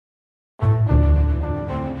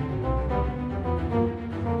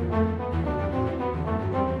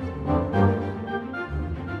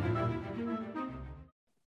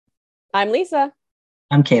I'm Lisa.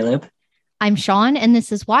 I'm Caleb. I'm Sean, and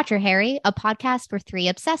this is Watcher Harry, a podcast where three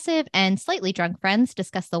obsessive and slightly drunk friends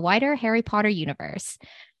discuss the wider Harry Potter universe.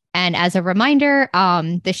 And as a reminder,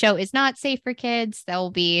 the show is not safe for kids. There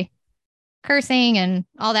will be cursing and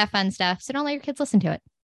all that fun stuff, so don't let your kids listen to it.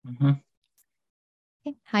 Mm-hmm.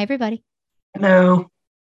 Okay. Hi, everybody. Hello.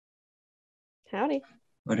 Howdy.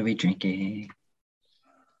 What are we drinking?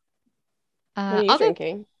 What are you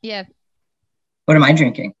drinking? Yeah. What am I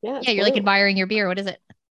drinking? Yeah, you're like admiring your beer. What is it?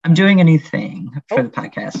 I'm doing a new thing for the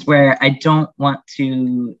podcast where I don't want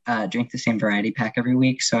to drink the same variety pack every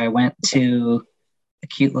week. So I went to a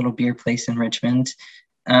cute little beer place in Richmond,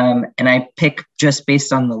 and I pick just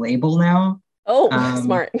based on the label now. Oh,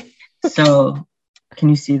 smart. So can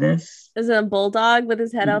you see this? Is it a bulldog with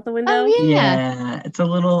his head out the window? Oh, Yeah,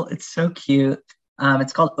 it's so cute.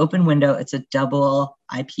 It's called Open Window. It's a double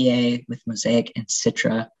IPA with Mosaic and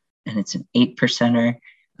Citra, and it's an 8%er.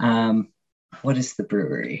 What is the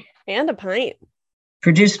brewery? And a pint.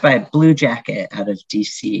 Produced by Blue Jacket out of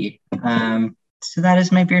DC. So that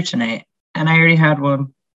is my beer tonight. And I already had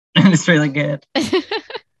one. And it's really good.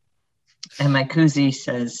 And my koozie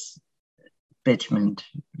says Richmond,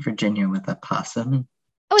 Virginia with a possum.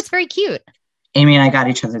 Oh, it's very cute. Amy and I got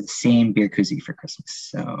each other the same beer koozie for Christmas.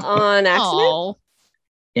 So on accident? Oh.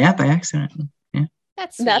 Yeah, by accident. Yeah.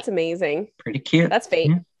 That's amazing. Pretty cute. That's fate.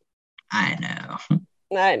 Yeah.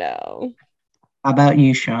 I know. How about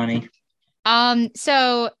you, Shawnee?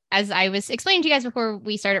 So as I was explaining to you guys before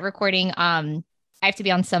we started recording, I have to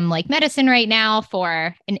be on some like medicine right now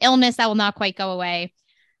for an illness that will not quite go away.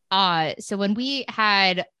 So when we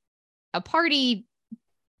had a party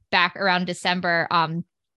back around December,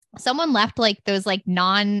 someone left like those like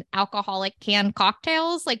non-alcoholic canned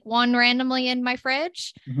cocktails, like one randomly in my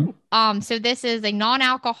fridge. Mm-hmm. So this is a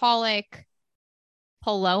non-alcoholic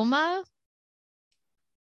Paloma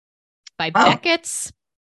by Beckett's.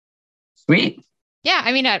 Sweet. Yeah,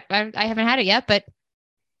 I mean, I haven't had it yet, but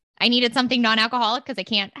I needed something non-alcoholic because I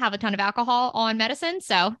can't have a ton of alcohol on medicine.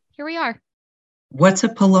 So here we are. What's a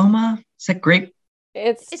Paloma? Is that grape?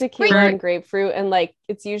 It's tequila and grapefruit, and like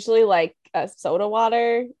it's usually like a soda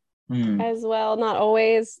water as well. Not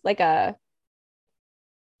always like a.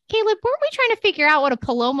 Caleb, weren't we trying to figure out what a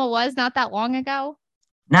Paloma was not that long ago?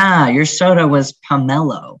 Nah, your soda was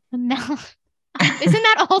pomelo. No. Isn't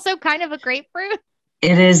that also kind of a grapefruit?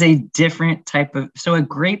 It is a different type of. So a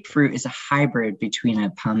grapefruit is a hybrid between a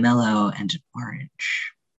pomelo and an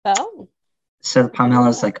orange. Oh. So the pomelo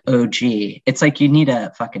is like OG. It's like you need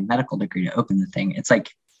a fucking medical degree to open the thing. It's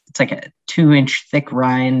like a 2-inch thick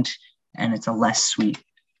rind, and it's a less sweet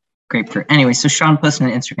grapefruit. Anyway, so Sean posted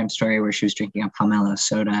an Instagram story where she was drinking a pomelo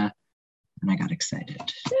soda, and I got excited.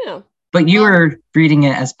 Yeah. But you were reading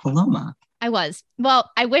it as Paloma. I was. Well,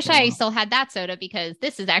 I wish I still had that soda because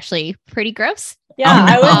this is actually pretty gross.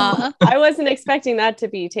 Yeah, no. I wasn't expecting that to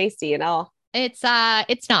be tasty at all. It's not.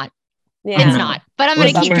 Yeah. It's not. But I'm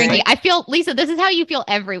going to keep drinking. I feel, Lisa, this is how you feel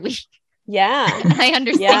every week. Yeah. I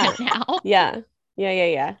understand now. Yeah.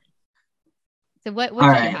 So what all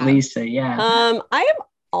right, Lisa, yeah. I am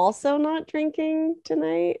also not drinking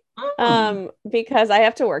tonight. Because I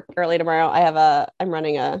have to work early tomorrow.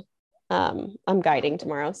 I'm guiding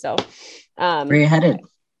tomorrow. So where are you headed?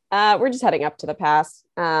 We're just heading up to the pass.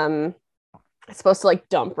 It's supposed to like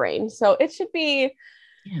dump rain. So it should be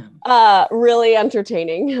really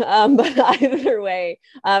entertaining. But either way,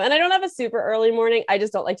 and I don't have a super early morning. I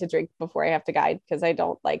just don't like to drink before I have to guide because I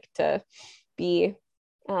don't like to be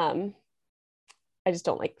I just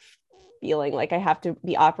don't like feeling like I have to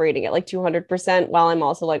be operating at like 200% while I'm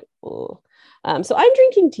also like, so I'm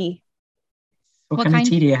drinking tea. What kind of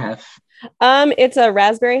tea do you have? It's a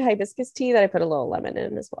raspberry hibiscus tea that I put a little lemon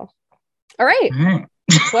in as well. All right.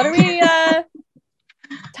 What are we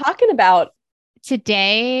talking about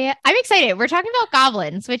today? I'm excited. We're talking about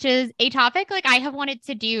goblins, which is a topic like I have wanted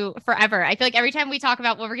to do forever. I feel like every time we talk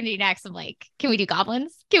about what we're going to do next, I'm like, can we do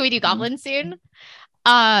goblins? Can we do goblins soon?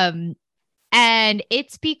 And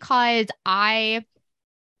it's because I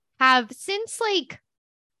have since like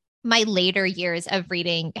my later years of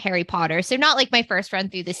reading Harry Potter, so not like my first run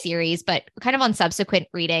through the series, but kind of on subsequent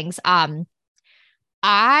readings,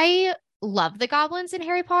 I love the goblins in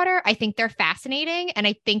Harry Potter. I think they're fascinating, and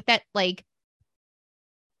I think that like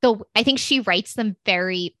I think she writes them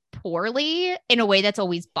very poorly in a way that's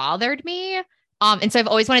always bothered me. And so I've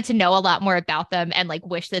always wanted to know a lot more about them and like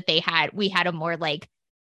wish that we had a more like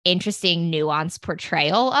interesting, nuanced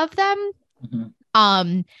portrayal of them.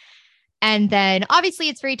 Mm-hmm. And then obviously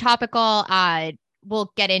it's very topical.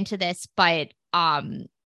 We'll get into this, but the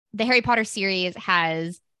Harry Potter series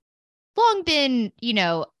has long been,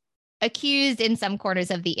 accused in some corners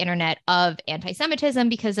of the internet of anti-Semitism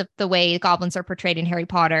because of the way goblins are portrayed in Harry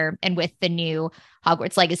Potter. And with the new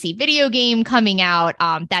Hogwarts Legacy video game coming out,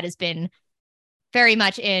 that has been very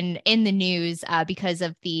much in the news because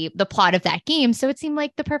of the plot of that game. So it seemed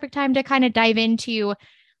like the perfect time to kind of dive into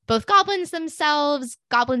both goblins themselves,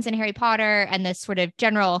 goblins in Harry Potter, and this sort of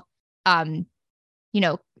general,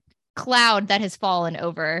 cloud that has fallen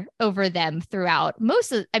over them throughout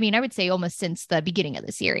I would say almost since the beginning of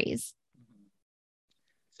the series.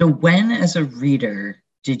 So when, as a reader,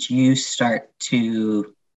 did you start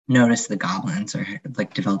to notice the goblins or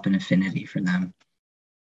like develop an affinity for them?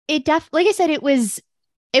 Like I said, it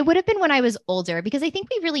would have been when I was older, because I think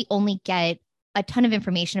we really only get a ton of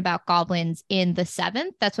information about goblins in the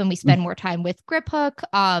 7th. That's when we spend more time with Griphook.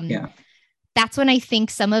 That's when I think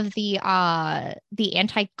some of the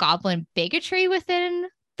anti-goblin bigotry within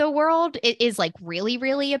the world is like really,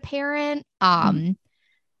 really apparent.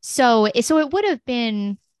 So it would have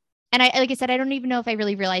been, and like I said, I don't even know if I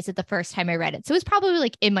really realized it the first time I read it. So it was probably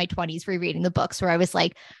like in my 20s rereading the books where I was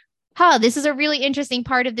like, this is a really interesting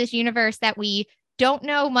part of this universe that we don't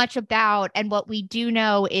know much about, and what we do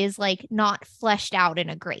know is like not fleshed out in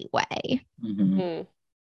a great way.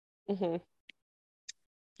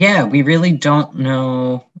 Yeah, we really don't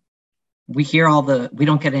know. We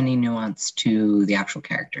don't get any nuance to the actual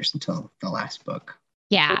characters until the last book.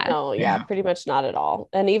 Pretty much not at all.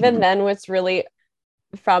 And even then, it's really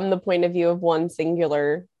from the point of view of one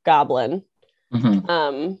singular goblin.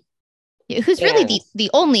 Who's really the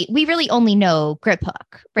only, we really only know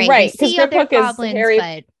Griphook, right? Right, because Griphook is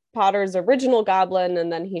Harry Potter's original goblin,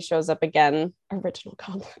 and then he shows up again. Original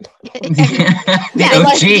goblin. He's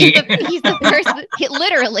the person,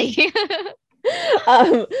 literally.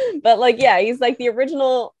 But like, he's like the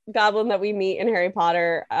original goblin that we meet in Harry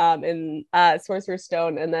Potter in Sorcerer's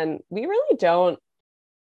Stone, and then we really don't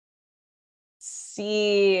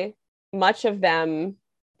see much of them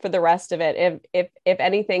for the rest of it. If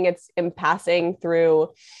anything, it's in passing through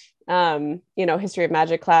History of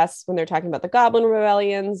Magic class when they're talking about the Goblin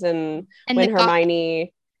Rebellions, and when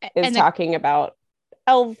Hermione is talking about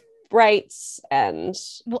elf rights and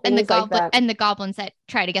the goblins that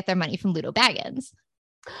try to get their money from Ludo Baggins.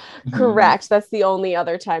 Correct. That's the only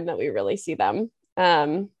other time that we really see them.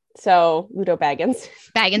 So Ludo Baggins.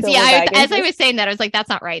 Baggins. As I was saying that, I was like, that's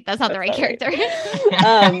not right. That's not the right character. Ludo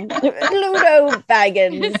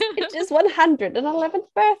Baggins. It's his 111th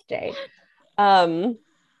birthday.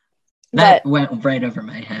 That went right over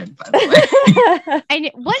my head, by the way.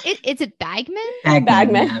 And is it Bagman?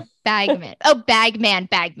 Bagman. Yeah. Bagman. Oh, Bagman.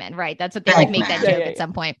 Right. That's what they make that joke at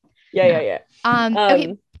some point. Yeah.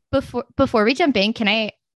 Okay. Before we jump in, can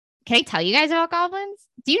I tell you guys about goblins?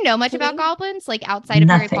 Do you know much about goblins, like outside of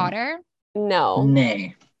Harry Potter? No.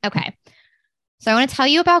 Nay. Okay. So I want to tell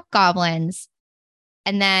you about goblins,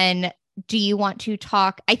 and then do you want to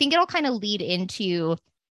talk? I think it'll kind of lead into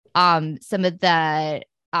some of the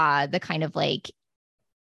kind of like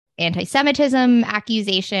anti-Semitism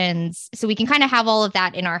accusations. So we can kind of have all of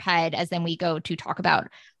that in our head as then we go to talk about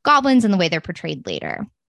goblins and the way they're portrayed later.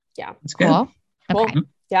 Yeah. That's cool. Good. Okay.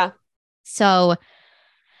 Yeah. So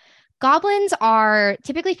goblins are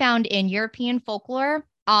typically found in European folklore.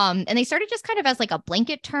 And they started just kind of as like a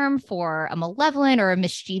blanket term for a malevolent or a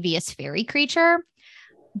mischievous fairy creature.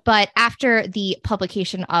 But after the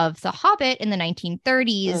publication of The Hobbit in the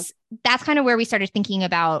 1930s, that's kind of where we started thinking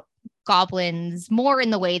about goblins more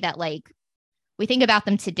in the way that like we think about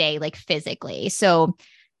them today, like physically. So,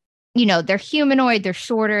 they're humanoid, they're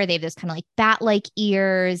shorter, they have this kind of like bat-like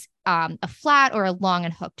ears, a flat or a long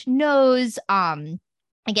and hooked nose.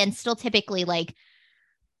 Again, still typically like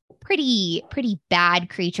pretty bad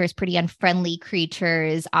creatures, pretty unfriendly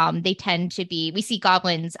creatures. They tend to be, we see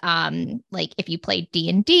goblins like if you play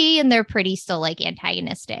D&D, and they're pretty still like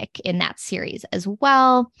antagonistic in that series as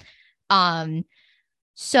well.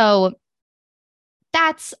 So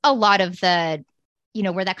that's a lot of the,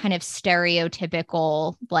 where that kind of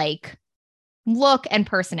stereotypical like look and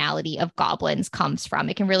personality of goblins comes from.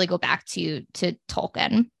 It can really go back to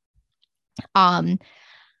Tolkien.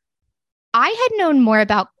 I had known more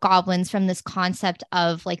about goblins from this concept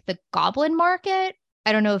of like the goblin market.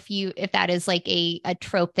 I don't know if that is like a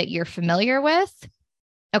trope that you're familiar with.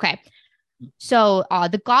 Okay. So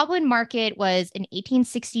the Goblin Market was an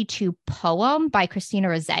 1862 poem by Christina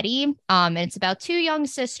Rossetti. And it's about two young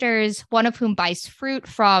sisters, one of whom buys fruit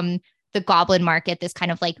from the Goblin Market, this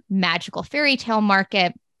kind of like magical fairy tale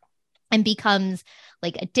market, and becomes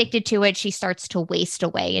like addicted to it. She starts to waste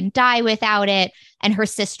away and die without it. And her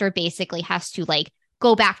sister basically has to like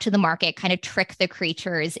go back to the market, kind of trick the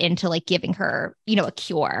creatures into like giving her, a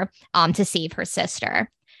cure to save her sister.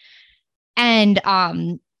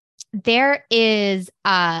 And there is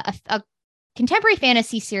a contemporary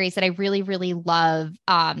fantasy series that I really, really love.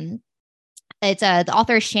 The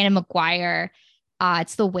author is Shannon McGuire.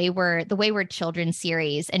 It's the Wayward Children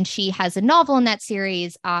series, and she has a novel in that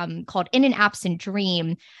series called In an Absent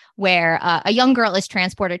Dream, where a young girl is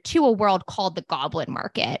transported to a world called the Goblin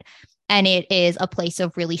Market, and it is a place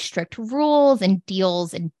of really strict rules and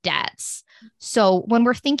deals and debts. So when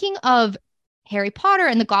we're thinking of Harry Potter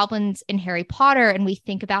and the goblins in Harry Potter, and we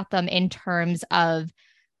think about them in terms of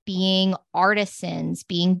being artisans,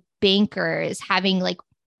 being bankers, having like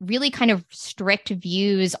really kind of strict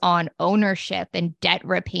views on ownership and debt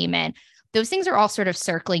repayment, those things are all sort of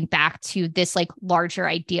circling back to this like larger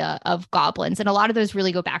idea of goblins. And a lot of those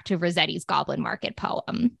really go back to Rossetti's Goblin Market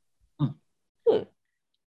poem.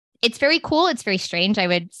 It's very cool. It's very strange. I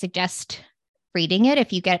would suggest reading it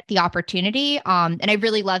if you get the opportunity. And I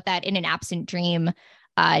really love that In an Absent Dream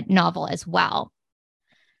novel as well.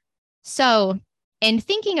 So, in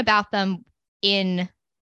thinking about them in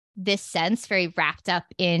this sense, very wrapped up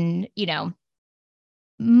in,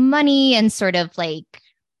 money and sort of like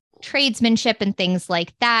tradesmanship and things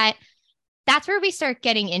like that, that's where we start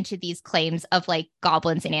getting into these claims of like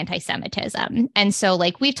goblins and anti-Semitism. And so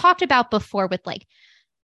like we've talked about before with like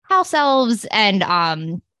house elves and,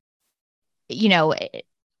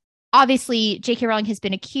 obviously J.K. Rowling has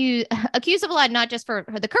been accused of a lot, not just for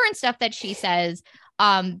the current stuff that she says,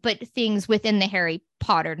 but things within the Harry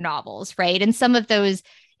Potter novels, right? And some of those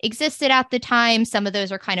existed at the time. Some of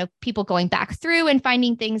those are kind of people going back through and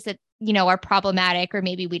finding things that, are problematic or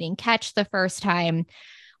maybe we didn't catch the first time.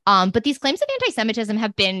 But these claims of anti-Semitism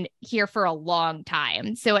have been here for a long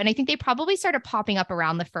time. So, and I think they probably started popping up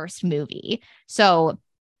around the first movie. So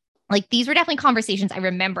like these were definitely conversations I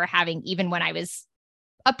remember having even when I was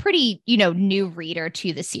a pretty, new reader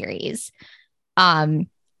to the series. I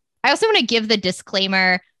also want to give the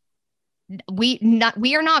disclaimer. We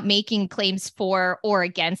are not making claims for or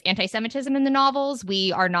against anti-Semitism in the novels.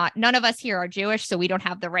 We are not, none of us here are Jewish, so we don't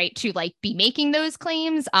have the right to like be making those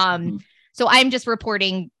claims. So I'm just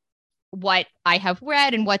reporting what I have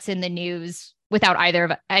read and what's in the news without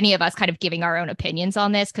any of us kind of giving our own opinions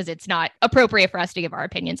on this, because it's not appropriate for us to give our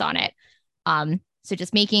opinions on it. So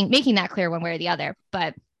just making that clear one way or the other.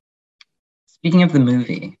 But speaking of the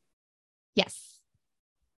movie. Yes.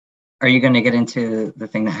 Are you going to get into the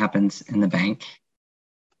thing that happens in the bank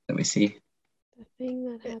that we see? The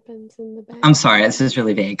thing that happens in the bank. I'm sorry, this is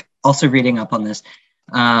really vague. Also reading up on this.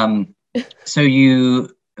 So you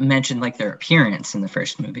mentioned like their appearance in the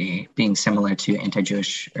first movie being similar to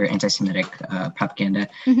anti-Jewish or anti-Semitic propaganda.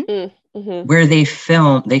 Mm-hmm. Where they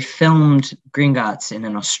filmed Gringotts in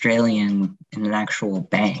an actual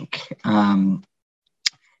bank.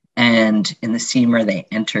 And in the scene where they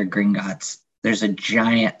enter Gringotts, there's a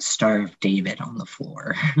giant Star of David on the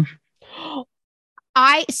floor.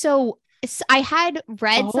 I had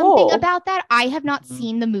read something about that. I have not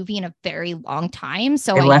seen the movie in a very long time.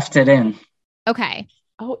 So I left it in. Okay.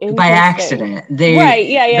 Oh, by accident. Right.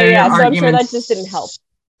 Yeah. So I'm sure that just didn't help.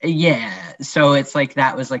 Yeah. So it's like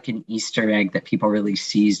that was like an Easter egg that people really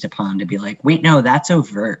seized upon to be like, wait, no, that's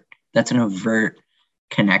overt. That's an overt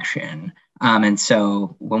connection. And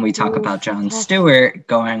so when we talk about Jon Stewart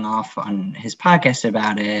going off on his podcast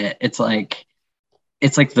about it, it's like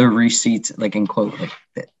the receipts, like in quote, like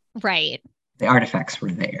right. The artifacts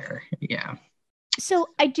were there. Yeah. So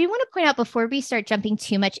I do want to point out before we start jumping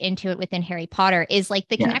too much into it within Harry Potter is like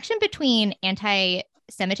the connection between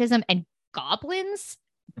anti-Semitism and goblins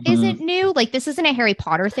isn't new. Like this isn't a Harry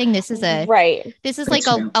Potter thing. This is this is like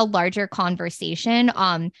a larger conversation.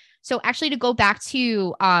 So actually to go back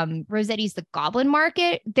to Rossetti's The Goblin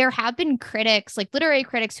Market, there have been critics, like literary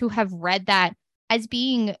critics, who have read that as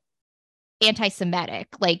being anti-Semitic,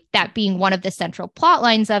 like that being one of the central plot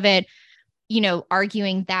lines of it,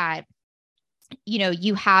 arguing that,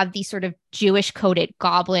 you have these sort of Jewish coded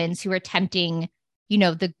goblins who are tempting,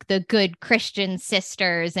 the good Christian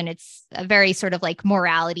sisters, and it's a very sort of like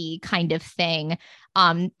morality kind of thing.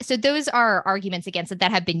 So those are arguments against it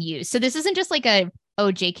that have been used. So this isn't just like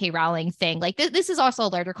J.K. Rowling thing. Like this is also a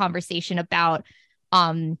larger conversation about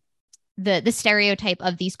the stereotype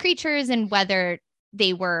of these creatures and whether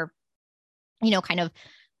they were, kind of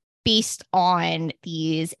based on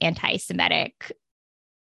these anti-Semitic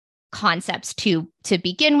concepts to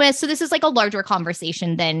begin with. So this is like a larger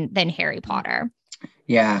conversation than Harry Potter.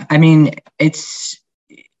 Yeah. I mean, it's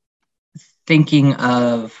thinking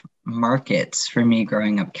of markets. For me,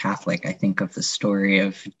 growing up Catholic, I think of the story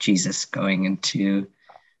of Jesus going into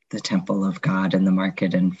the temple of God in the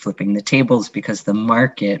market and flipping the tables, because the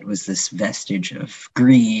market was this vestige of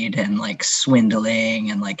greed and like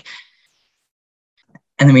swindling and like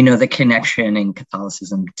then we know the connection in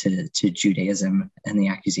Catholicism to Judaism and the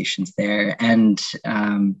accusations there. And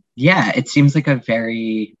it seems like a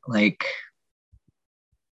very, like,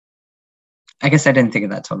 I guess I didn't think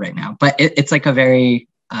of that till right now, but it's like a very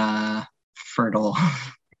fertile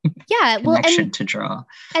connection to draw.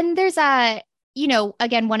 And there's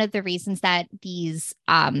again, one of the reasons that these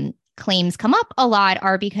claims come up a lot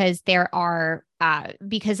are because there are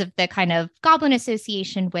because of the kind of goblin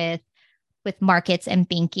association with markets and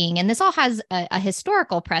banking. And this all has a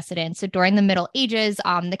historical precedent. So during the Middle Ages,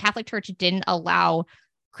 the Catholic Church didn't allow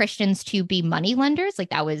Christians to be money lenders. Like,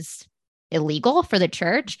 that was illegal for the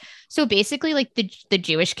church. So basically, like, the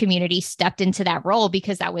Jewish community stepped into that role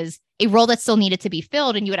because that was a role that still needed to be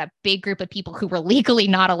filled. And you had a big group of people who were legally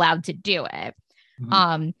not allowed to do it.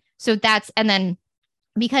 So that's, and then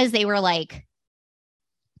because they were like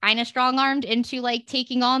kind of strong-armed into like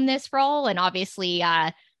taking on this role, and obviously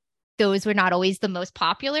those were not always the most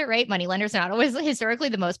popular, right? Moneylenders are not always historically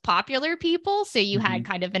the most popular people. So you had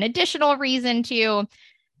kind of an additional reason to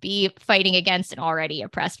be fighting against an already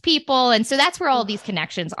oppressed people. And so that's where all these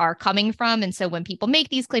connections are coming from. And so when people make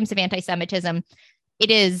these claims of anti-Semitism, it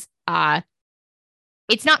is,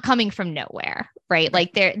 it's not coming from nowhere, right?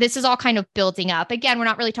 Like, this is all kind of building up. Again, we're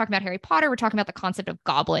not really talking about Harry Potter. We're talking about the concept of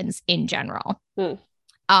goblins in general.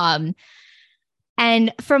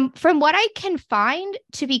 And from what I can find,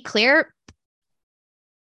 to be clear,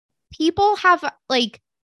 people have, like,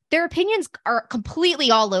 their opinions are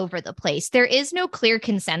completely all over the place. There is no clear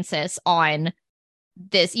consensus on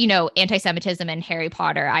this, anti-Semitism and Harry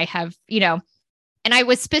Potter. I have, and I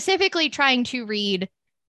was specifically trying to read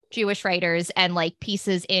Jewish writers and like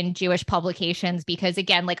pieces in Jewish publications because,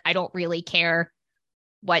 again, like, I don't really care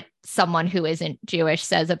what someone who isn't Jewish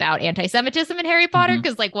says about anti-Semitism and Harry Potter,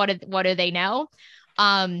 because like, what do they know?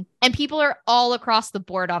 And people are all across the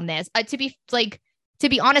board on this. To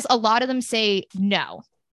be honest, a lot of them say no,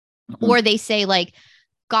 or they say like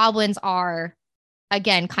goblins are,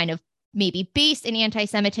 again, kind of maybe based in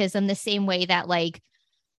anti-Semitism the same way that, like,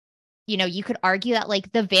 you could argue that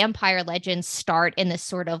like the vampire legends start in this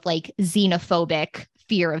sort of like xenophobic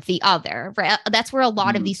fear of the other, right? That's where a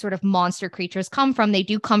lot of these sort of monster creatures come from. They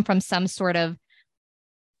do come from some sort of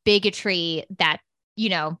bigotry that,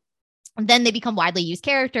 then they become widely used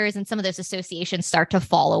characters, and some of those associations start to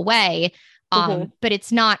fall away. But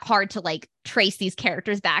it's not hard to like trace these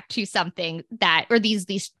characters back to something that, or these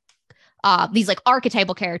like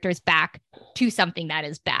archetypal characters back to something that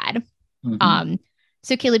is bad.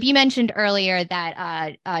 So Caleb, you mentioned earlier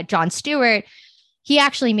that Jon Stewart, he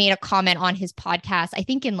actually made a comment on his podcast, I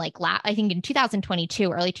think in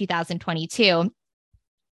 2022, early 2022,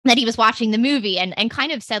 that he was watching the movie and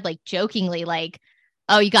kind of said, like, jokingly, like,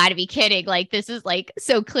 oh, you got to be kidding. Like, this is like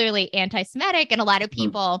so clearly anti-Semitic. And a lot of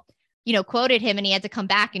people, quoted him, and he had to come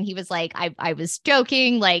back and he was like, I was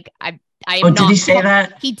joking. Like, did he say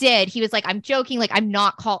that? He did. He was like, I'm joking. Like,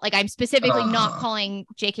 I'm specifically not calling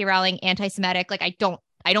J.K. Rowling anti-Semitic. Like, I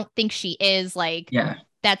don't think she is. Like,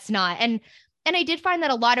 that's not. And I did find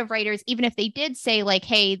that a lot of writers, even if they did say like,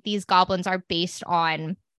 hey, these goblins are based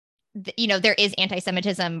on, there is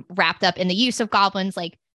anti-Semitism wrapped up in the use of goblins.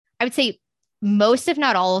 Like, I would say most, if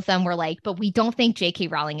not all of them, were like, but we don't think J.K.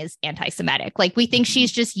 Rowling is anti-Semitic. Like, we think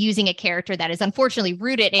she's just using a character that is unfortunately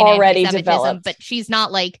rooted in already anti-Semitism, developed, but she's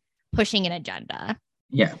not like pushing an agenda.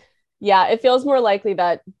 Yeah, it feels more likely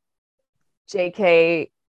that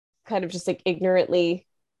J.K. kind of just like ignorantly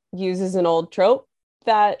uses an old trope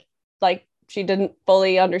that like she didn't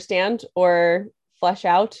fully understand or flesh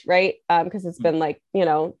out, right? Because it's been like,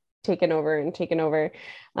 taken over.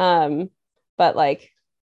 But like,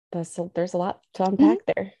 there's a lot to unpack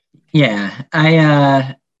there. Yeah,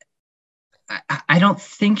 I don't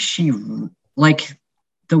think she, like,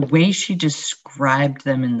 the way she described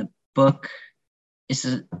them in the book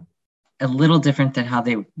is a little different than how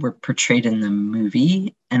they were portrayed in the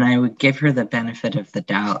movie. And I would give her the benefit of the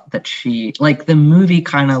doubt that she, like, the movie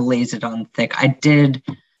kind of lays it on thick. I did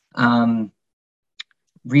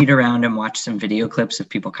read around and watch some video clips of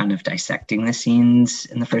people kind of dissecting the scenes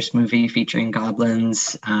in the first movie featuring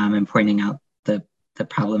goblins, and pointing out the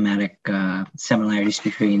problematic similarities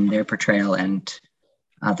between their portrayal and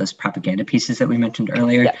those propaganda pieces that we mentioned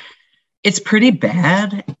earlier. Yeah. It's pretty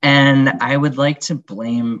bad, and I would like to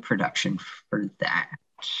blame production for that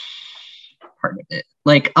part of it.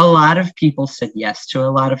 Like, a lot of people said yes to a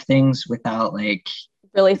lot of things without like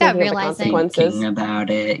really thinking of the consequences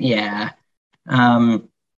about it. Yeah.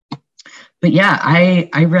 But yeah,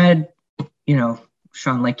 I read,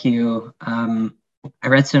 Sean, like you, I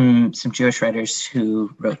read some Jewish writers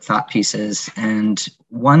who wrote thought pieces, and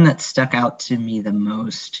one that stuck out to me the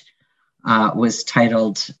most was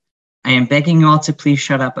titled, "I am begging you all to please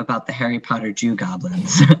shut up about the Harry Potter Jew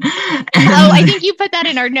goblins." I think you put that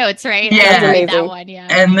in our notes, right? Yeah, that one, yeah.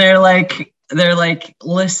 And they're like,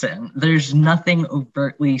 listen, there's nothing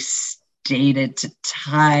overtly stated to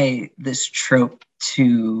tie this trope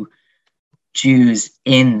to Jews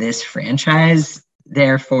in this franchise.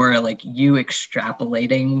 Therefore, like, you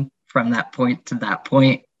extrapolating from that point to that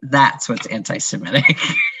point, that's what's anti-Semitic.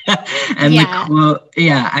 And the quote,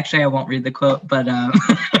 actually I won't read the quote, but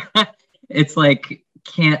it's like,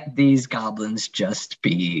 can't these goblins just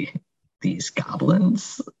be these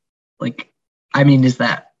goblins? Like, I mean,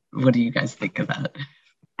 what do you guys think of that?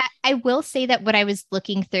 I will say that what I was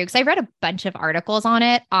looking through, because I read a bunch of articles on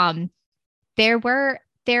it, there were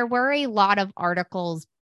a lot of articles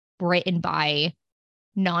written by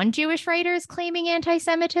non-Jewish writers claiming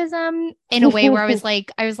anti-Semitism in a way where I was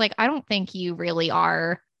like, I don't think you really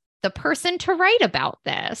are the person to write about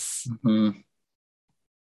this. Mm-hmm.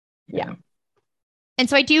 Yeah. And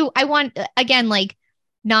so I want, again, like,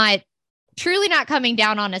 not coming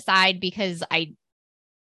down on a side, because I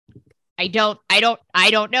don't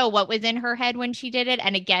know what was in her head when she did it.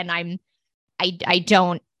 And again, I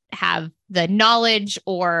don't have the knowledge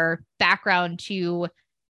or background to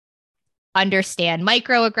understand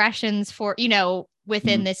microaggressions for,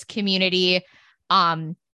 within this community.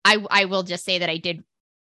 I will just say that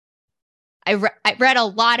I read a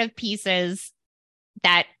lot of pieces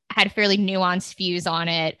that had fairly nuanced views on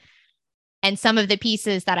it. And some of the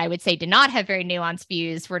pieces that I would say did not have very nuanced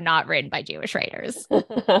views were not written by Jewish writers.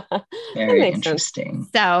 Very interesting.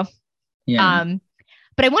 So, yeah.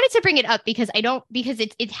 But I wanted to bring it up because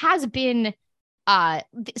it has been,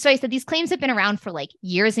 so I said these claims have been around for like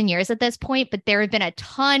years and years at this point, but there have been a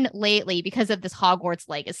ton lately because of this Hogwarts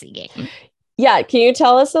Legacy game. Yeah. Can you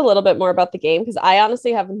tell us a little bit more about the game? Because I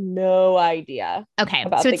honestly have no idea. Okay.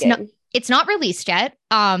 About So the game. It's not released yet.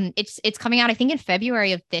 It's coming out, I think, in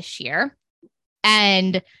February of this year.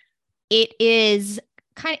 And it is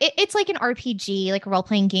it's like an RPG, like a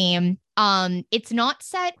role-playing game. It's not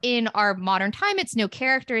set in our modern time. It's no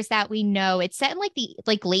characters that we know. It's set in like the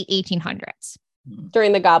late 1800s.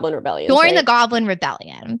 During the Goblin Rebellion. The Goblin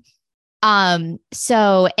Rebellion.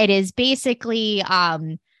 So it is basically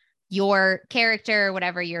your character,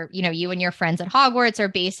 whatever you and your friends at Hogwarts are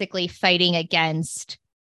basically fighting against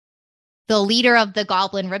the leader of the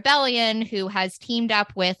Goblin Rebellion, who has teamed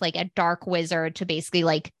up with like a dark wizard to basically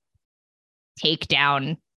like take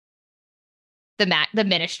down the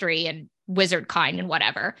ministry and wizard kind and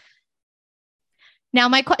whatever. Now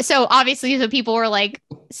so obviously, so people were like,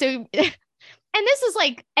 so, and this is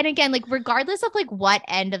like, and again, like, regardless of like what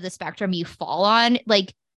end of the spectrum you fall on,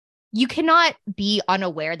 like, you cannot be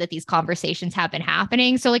unaware that these conversations have been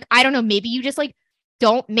happening. So like, I don't know, maybe you just like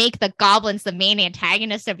don't make the goblins the main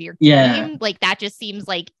antagonist of your game. Like, that just seems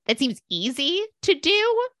easy to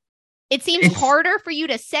do. It seems harder for you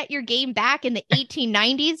to set your game back in the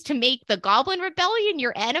 1890s to make the Goblin Rebellion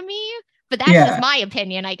your enemy. But that's just my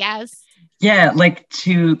opinion, I guess. Yeah,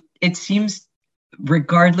 it seems,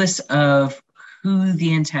 regardless of who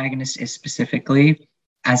the antagonist is specifically,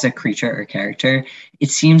 as a creature or character,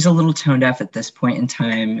 it seems a little tone deaf at this point in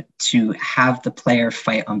time to have the player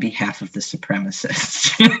fight on behalf of the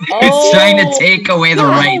supremacists. It's trying to take away the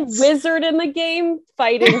rights. A wizard in the game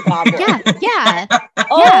fighting goblins. Yeah.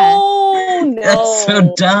 Oh no, that's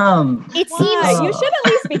so dumb. It seems you should at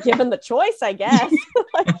least be given the choice, I guess.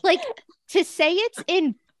 Like, to say it's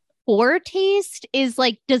in poor taste is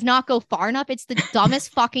like, does not go far enough. It's the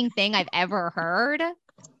dumbest fucking thing I've ever heard.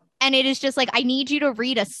 And it is just like, I need you to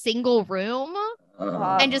read a single room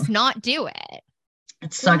and just not do it.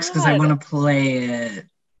 It sucks because I want to play it,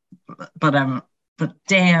 but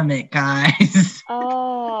damn it, guys.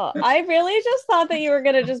 Oh, I really just thought that you were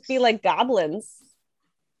going to just be like goblins.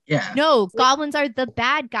 Yeah. No, goblins are the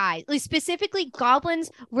bad guys. Like, specifically,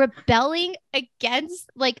 goblins rebelling against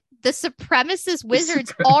like the supremacist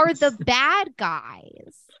wizards are the bad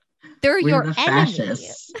guys. We're your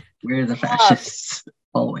enemies. We're the fascists.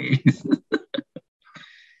 Always.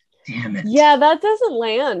 Damn it. Yeah, that doesn't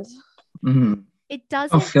land. It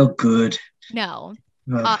doesn't. Oh, feel good. No.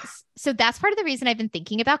 So that's part of the reason I've been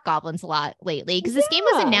thinking about goblins a lot lately, because this game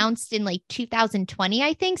was announced in like 2020,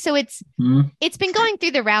 I think. So it's been going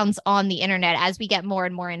through the rounds on the internet as we get more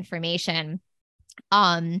and more information.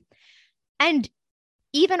 And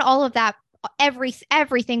even all of that,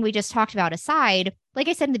 everything we just talked about aside, like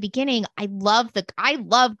I said in the beginning, I love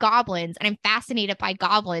goblins and I'm fascinated by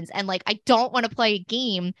goblins. And like, I don't want to play a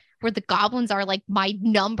game where the goblins are like my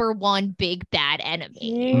number one big bad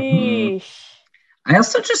enemy. I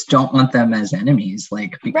also just don't want them as enemies,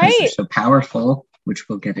 like, because they're so powerful. which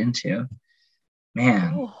we'll get into.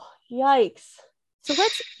 Man. Oh, yikes. So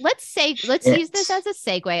let's use this as a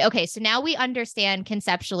segue. Okay, so now we understand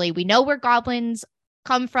conceptually. We know where goblins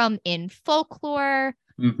come from in folklore.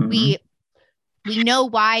 Mhm. We know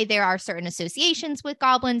why there are certain associations with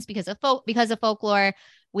goblins because of folklore.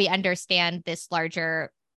 We understand this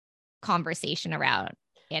larger conversation around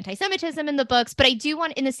anti-Semitism in the books. But I do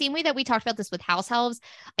want, in the same way that we talked about this with house elves,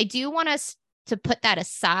 I do want us to put that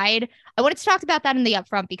aside. I wanted to talk about that in the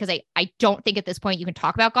upfront because I don't think at this point you can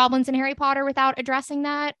talk about goblins in Harry Potter without addressing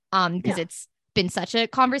that, because it's been such a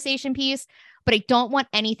conversation piece. But I don't want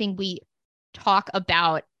anything we talk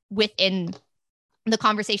about within the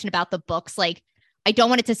conversation about the books, like, I don't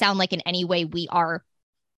want it to sound like in any way we are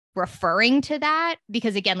referring to that,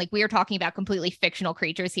 because again, like, we are talking about completely fictional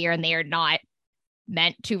creatures here and they are not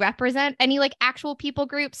meant to represent any like actual people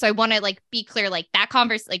group. So I want to like be clear, like that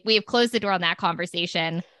like we have closed the door on that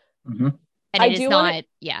conversation. Mm-hmm. And it is not,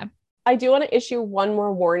 I do want to issue one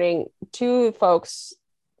more warning to folks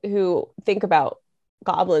who think about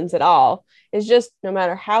goblins at all, is just no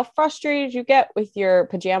matter how frustrated you get with your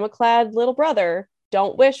pajama clad little brother,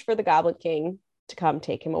 don't wish for the Goblin King to come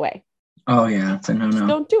take him away. Oh yeah, it's a no. Just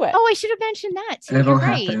don't do it. Oh, I should have mentioned that too. It'll You're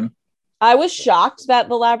right. happen. I was shocked that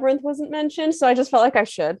the labyrinth wasn't mentioned, so I just felt like I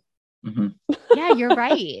should. Mm-hmm. Yeah, you're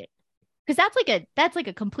right. Because that's like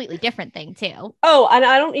a completely different thing too. Oh, and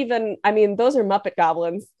I mean, those are Muppet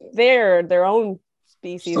goblins. They're their own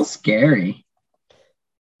species. So scary.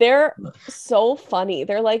 They're so funny.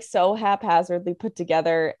 They're like so haphazardly put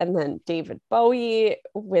together. And then David Bowie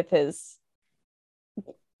with his,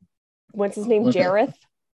 what's his name? Jareth.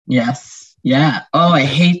 Yes. Yeah. Oh, I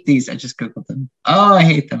hate these. I just Googled them. Oh, I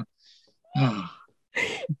hate them. Oh.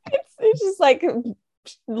 It's just like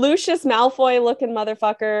Lucius Malfoy looking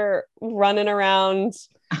motherfucker running around.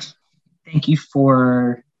 Thank you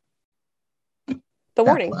for the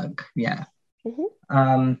warning. Plug. Yeah.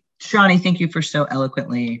 Mm-hmm. Shawnee, thank you for so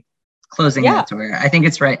eloquently closing that door. I think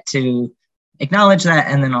it's right to acknowledge that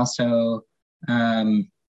and then also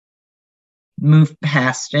move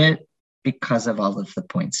past it because of all of the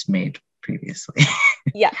points made previously.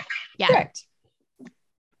 Yeah. Correct.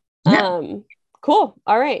 Yeah. Cool.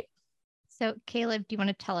 All right. So Caleb, do you want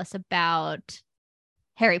to tell us about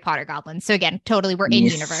Harry Potter goblins? So again, totally, we're in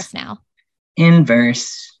universe now. In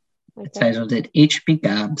verse. I titled it HP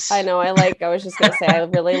Gobs. I know. I was just going to say, I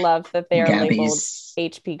really love that they are labeled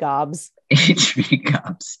HP Gobs.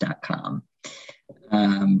 HPGobs.com.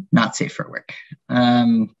 Not safe for work.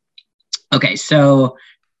 Okay, so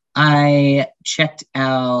I checked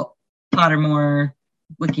out Pottermore,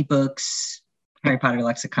 Wikibooks, Harry Potter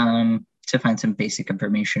Lexicon to find some basic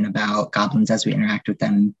information about goblins as we interact with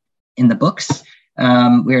them in the books. We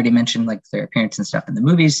already mentioned like their appearance and stuff in the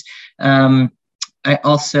movies. I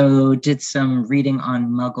also did some reading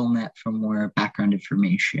on MuggleNet for more background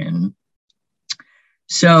information.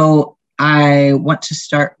 So I want to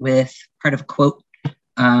start with part of a quote.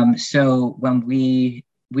 So when we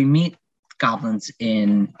meet goblins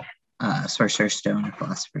in Sorcerer's Stone or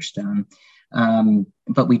Philosopher's Stone,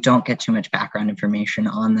 but we don't get too much background information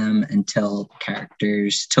on them till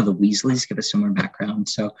the Weasleys give us some more background.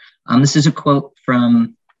 So this is a quote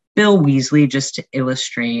from Bill Weasley just to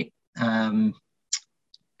illustrate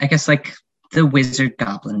I guess like the wizard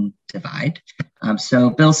goblin divide. So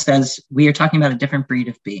Bill says, "We are talking about a different breed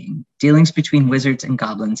of being. Dealings between wizards and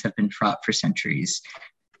goblins have been fraught for centuries.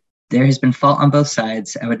 There has been fault on both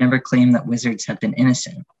sides. I would never claim that wizards have been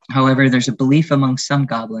innocent. However, there's a belief among some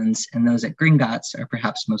goblins, and those at Gringotts are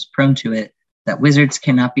perhaps most prone to it, that wizards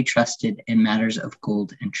cannot be trusted in matters of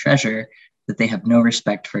gold and treasure, that they have no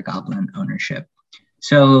respect for goblin ownership."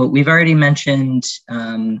 So we've already mentioned,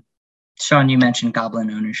 Sean, you mentioned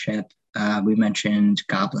goblin ownership. We mentioned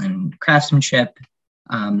goblin craftsmanship,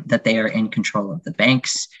 that they are in control of the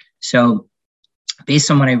banks. So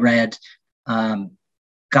based on what I read,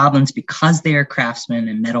 goblins, because they are craftsmen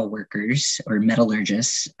and metal workers or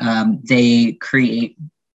metallurgists, they create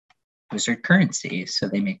wizard currency. So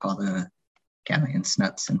they make all the galleons,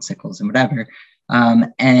 nuts, and sickles and whatever.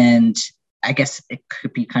 And I guess it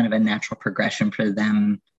could be kind of a natural progression for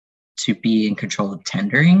them to be in control of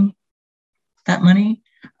tendering that money.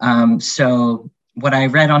 So what I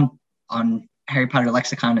read on Harry Potter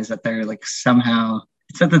Lexicon is that they're like somehow,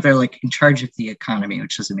 it said that they're like in charge of the economy,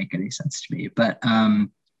 which doesn't make any sense to me. But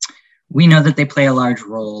we know that they play a large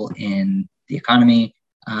role in the economy,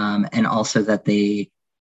 and also that they,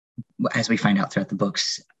 as we find out throughout the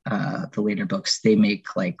books, the later books, they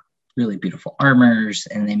make like really beautiful armors,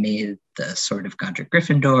 and they made the Sword of Godric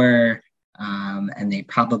Gryffindor, and they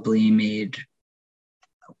probably made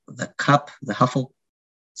the cup, the Huffle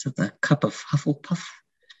Is it the cup of Hufflepuff?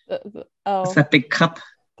 Oh, It's that big cup.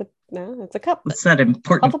 No, it's a cup. What's that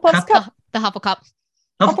important Hufflepuff's cup? The Huffle Cup.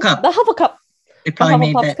 Hufflepuff. The Huffle Cup. They probably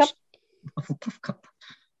made Hufflepuff's that cup. Hufflepuff cup.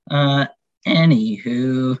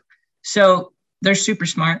 Anywho, so they're super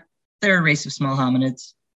smart. They're a race of small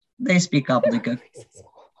hominids. They speak gobbledygook.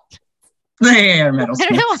 They are metal I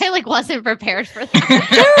don't know smiths. why I wasn't prepared for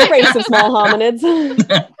that. They're a race of small hominids.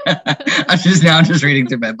 I'm just reading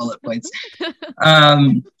through my bullet points.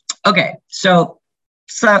 Okay, so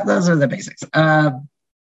those are the basics.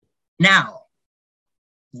 Now,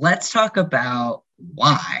 let's talk about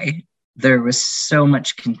why there was so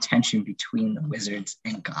much contention between the wizards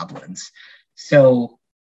and goblins. So,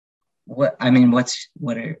 what's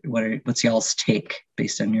y'all's take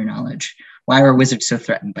based on your knowledge? Why were wizards so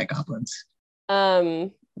threatened by goblins?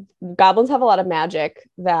 Goblins have a lot of magic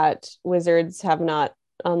that wizards have not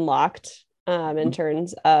unlocked. In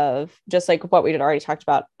terms of just like what we had already talked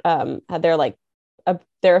about, had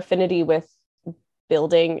their affinity with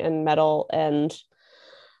building and metal and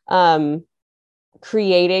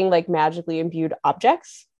creating like magically imbued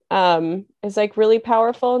objects is like really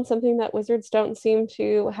powerful and something that wizards don't seem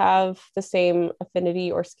to have the same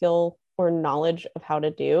affinity or skill or knowledge of how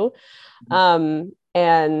to do. My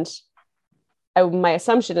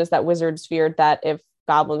assumption is that wizards feared that if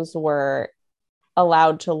goblins were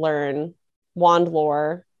allowed to learn wand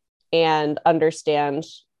lore and understand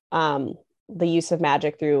the use of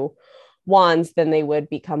magic through wands, then they would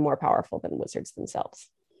become more powerful than wizards themselves.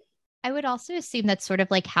 I would also assume that sort of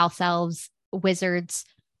like house elves, wizards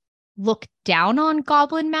look down on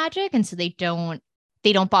goblin magic, and so they don't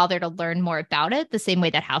bother to learn more about it the same way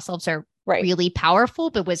that house elves are really powerful,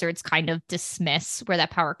 but wizards kind of dismiss where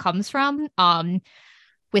that power comes from.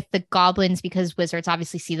 With the goblins, because wizards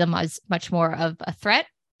obviously see them as much more of a threat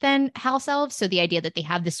than house elves. So the idea that they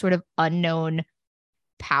have this sort of unknown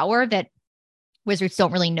power that wizards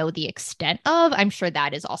don't really know the extent of, I'm sure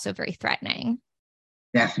that is also very threatening.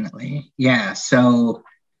 Definitely. Yeah. So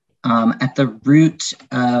at the root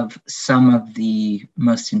of some of the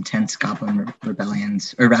most intense goblin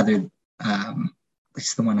rebellions, or rather,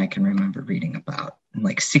 it's the one I can remember reading about, in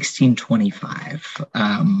like 1625,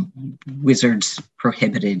 wizards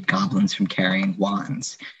prohibited goblins from carrying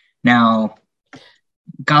wands. Now,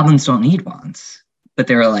 goblins don't need wands, but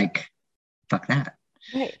they were like, fuck that.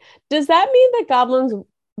 Right. Does that mean that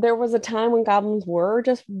there was a time when goblins were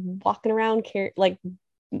just walking around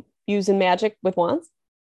using magic with wands?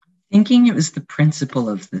 Thinking it was the principle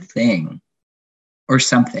of the thing or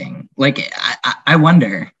something. Like, I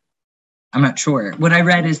wonder. I'm not sure. What I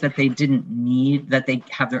read is that they they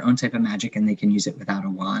have their own type of magic and they can use it without a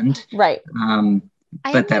wand. Right.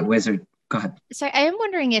 But that wizard, go ahead. Sorry, I am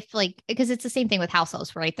wondering if because it's the same thing with house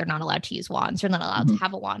elves, right? They're not allowed to use wands. They're not allowed to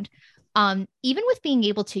have a wand. Even with being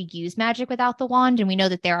able to use magic without the wand, and we know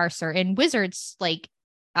that there are certain wizards, like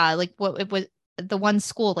what it was, the one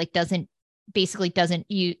school doesn't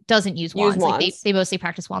use wands. Like they mostly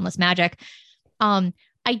practice wandless magic.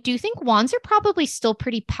 I do think wands are probably still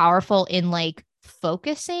pretty powerful in like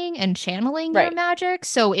focusing and channeling your magic.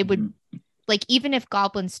 So it would even if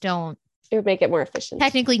goblins don't, it would make it more efficient.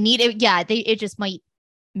 Technically need it. Yeah, it just might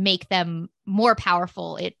make them more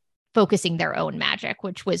powerful at focusing their own magic,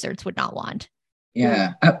 which wizards would not want.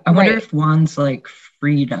 Yeah. I wonder if wands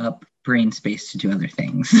freed up brain space to do other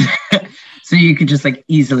things. So you could just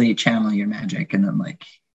easily channel your magic and then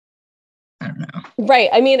I don't know. Right.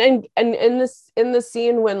 I mean, and in the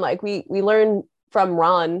scene when we learn from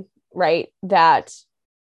Ron, right, that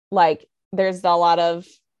there's a lot of,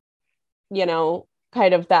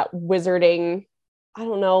 kind of that wizarding, I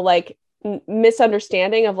don't know,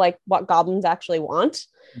 misunderstanding of what goblins actually want,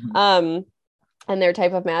 and their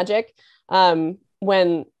type of magic. When,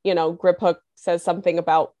 Griphook says something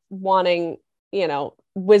about wanting,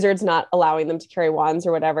 wizards not allowing them to carry wands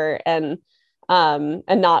or whatever, and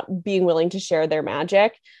not being willing to share their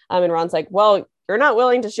magic. And Ron's like, well, you're not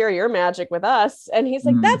willing to share your magic with us. And he's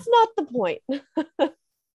like, that's not the point.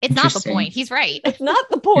 It's not the point. He's right. It's not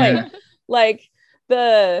the point.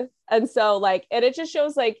 Yeah. And it just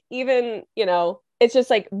shows even, it's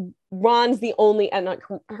just Ron's the only, and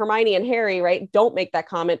Hermione and Harry, right, don't make that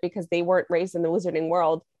comment because they weren't raised in the wizarding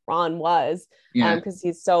world. Ron was, because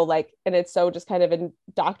he's so and it's so just kind of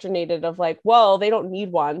indoctrinated of well, they don't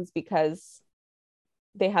need wands because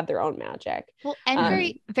they have their own magic. Well, and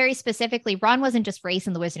very, very specifically, Ron wasn't just raised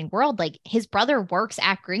in the wizarding world. His brother works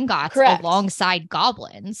at Gringotts alongside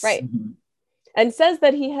goblins. Right. And says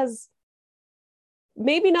that he has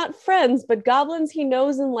maybe not friends, but goblins he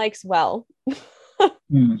knows and likes well.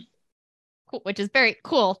 Cool, which is very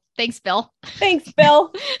cool. Thanks, Bill. Thanks,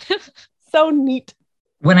 Bill. So neat.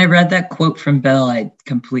 When I read that quote from Belle, I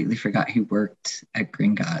completely forgot he worked at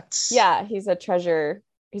Gringotts. Yeah, he's a curse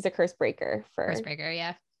breaker for Curse breaker,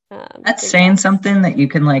 yeah. That's saying something, that you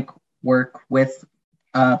can like work with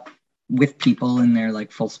people in their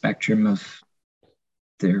like full spectrum of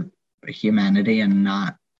their humanity and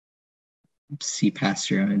not see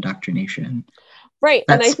past your own indoctrination. Right.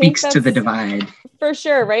 That and I speaks think to the divide. For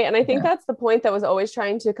sure, right? And I think that's the point that was always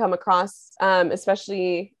trying to come across,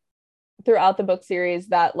 especially throughout the book series,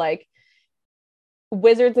 that like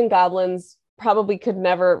wizards and goblins probably could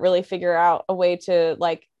never really figure out a way to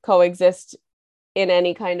like coexist in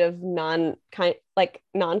any kind of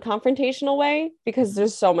non-confrontational way, because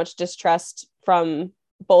there's so much distrust from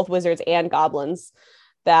both wizards and goblins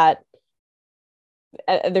that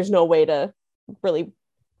there's no way to really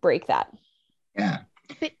break that. Yeah.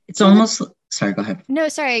 But it's almost sorry, go ahead. No,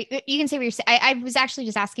 sorry. You can say what you're saying. I was actually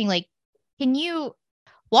just asking, like, can you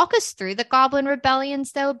walk us through the Goblin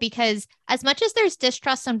rebellions, though? Because as much as there's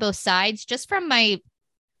distrust on both sides, just from my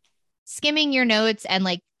skimming your notes and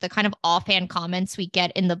like the kind of offhand comments we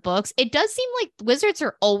get in the books, it does seem like wizards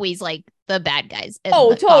are always like the bad guys.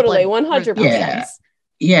 Oh, totally. 100%.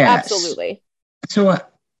 Yeah. Absolutely. So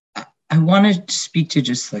I want to speak to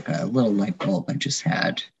just like a little light bulb I just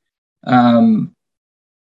had. And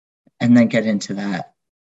then get into that.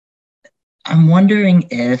 I'm wondering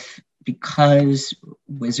if, because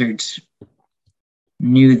wizards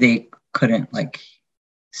knew they couldn't like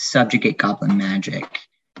subjugate goblin magic,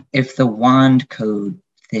 if the wand code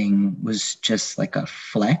thing was just like a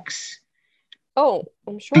flex. Oh,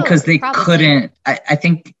 I'm sure. Because they couldn't, I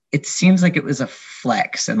think it seems like it was a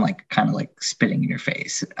flex and like kind of like spitting in your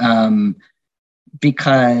face.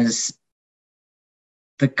 Because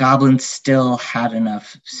the goblins still had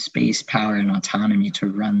enough space, power, and autonomy to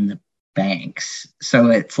run the banks.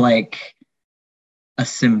 So it's like a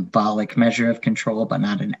symbolic measure of control, but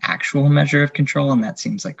not an actual measure of control. And that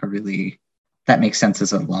seems like that makes sense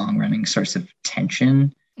as a long-running source of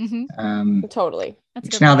tension. Mm-hmm. Totally.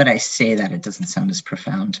 Which now that I say that, it doesn't sound as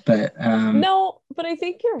profound, but no, but I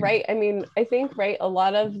think you're right. I mean, I think a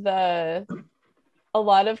lot of kind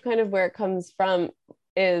of where it comes from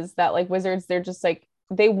is that like wizards, they're just like,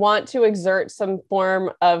 they want to exert some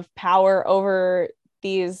form of power over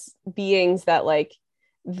these beings that like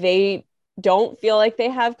they don't feel like they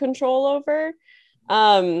have control over,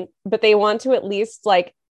 but they want to at least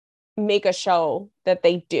like make a show that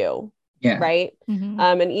they do. Yeah. Right. Mm-hmm.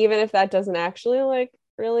 And even if that doesn't actually like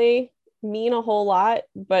really mean a whole lot,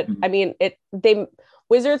 but I mean,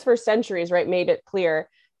 wizards for centuries, right, made it clear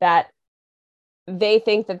that they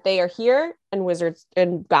think that they are here and wizards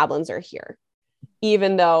and goblins are here,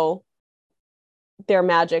 even though their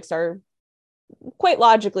magics are quite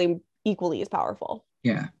logically equally as powerful.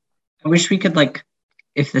 Yeah. I wish we could, like,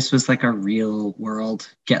 if this was like a real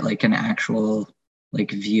world, get like an actual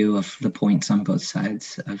like view of the points on both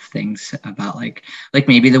sides of things about like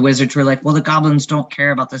maybe the wizards were like, well, the goblins don't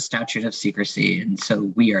care about the statute of secrecy, and so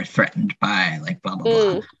we are threatened by like blah, blah,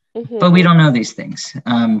 blah. Mm-hmm. But we don't know these things.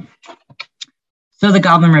 So the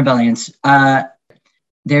Goblin rebellions,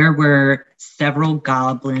 there were several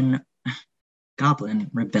Goblin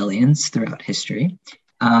rebellions throughout history,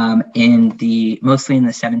 mostly in the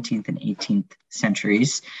 17th and 18th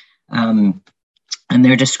centuries. And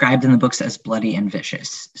they're described in the books as bloody and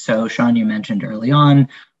vicious. So Sean, you mentioned early on,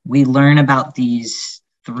 we learn about these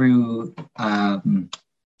through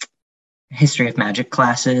history of magic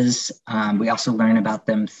classes. We also learn about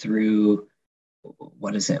them through,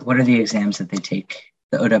 what are the exams that they take?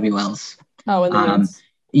 The OWLs. Oh, and the notes.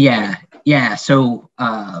 Yeah. So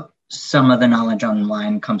some of the knowledge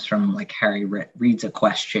online comes from like Harry reads a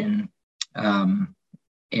question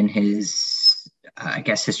in his, I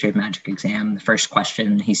guess, history of magic exam. The first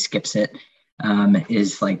question, he skips it,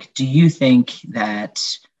 is like, do you think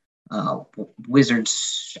that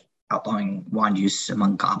wizards outlawing wand use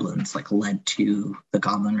among goblins like led to the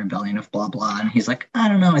Goblin rebellion of blah blah? And he's like, I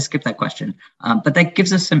don't know, I skipped that question, but that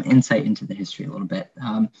gives us some insight into the history a little bit.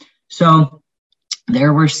 So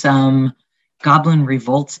there were some Goblin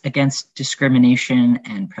revolts against discrimination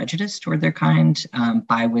and prejudice toward their kind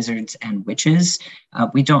by wizards and witches.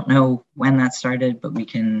 We don't know when that started, but we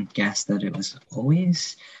can guess that it was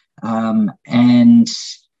always. And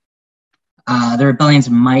the rebellions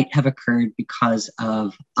might have occurred because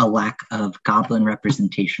of a lack of Goblin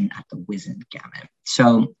representation at the Wizengamot.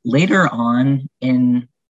 So later on in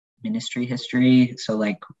Ministry history, so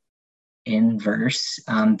like in verse,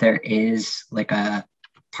 there is like a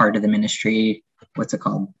part of the Ministry, what's it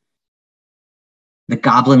called? the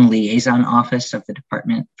Goblin Liaison Office of the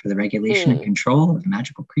Department for the Regulation and Control of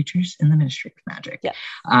Magical Creatures in the Ministry of Magic.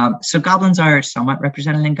 Yeah. So goblins are somewhat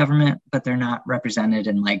represented in government, but they're not represented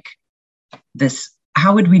in like this.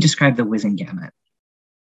 How would we describe the Wizengamot?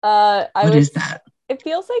 What is that? It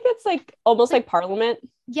feels like it's like almost like Parliament.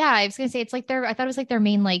 Yeah, I was gonna say it's like I thought it was like their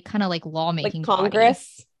main like kind of like lawmaking like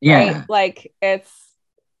Congress. body. Yeah, right? Like it's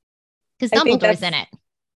because Dumbledore's in it.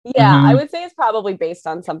 Yeah, I would say it's probably based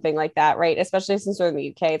on something like that, right? Especially since we're in the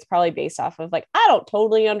UK, it's probably based off of like, I don't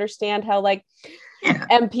totally understand how like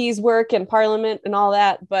MPs work in Parliament and all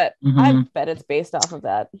that, but I bet it's based off of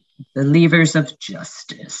that. The levers of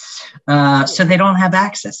justice. So they don't have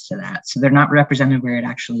access to that. So they're not represented where it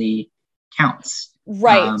actually counts.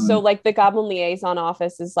 Right. So like the Goblin Liaison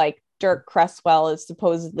Office is like Dirk Cresswell is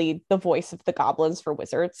supposedly the voice of the goblins for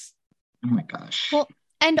wizards. Oh my gosh. Well,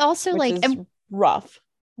 and also like rough.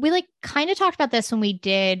 We like kind of talked about this when we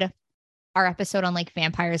did our episode on like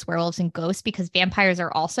vampires, werewolves, and ghosts, because vampires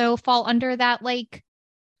are also fall under that like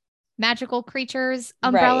magical creatures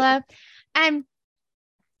umbrella. Right. And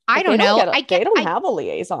I don't know. They don't have a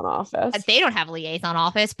liaison office. They don't have a liaison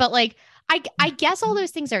office, but like I guess all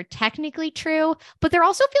those things are technically true, but there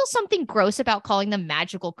also feels something gross about calling them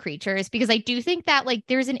magical creatures, because I do think that like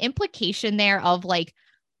there's an implication there of like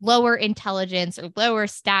lower intelligence or lower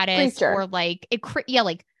status creature. Or like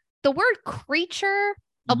like the word creature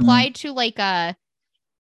applied to like a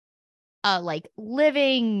like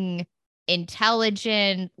living,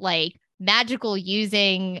 intelligent, like magical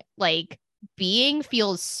using like being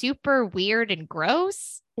feels super weird and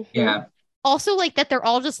gross. Yeah. Also, like that they're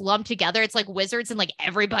all just lumped together. It's like wizards and like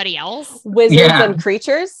everybody else. Wizards and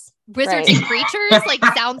creatures. Wizards and creatures like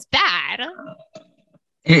sounds bad.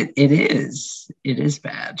 It is. It is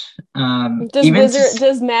bad.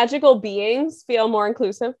 Does magical beings feel more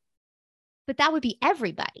inclusive? But that would be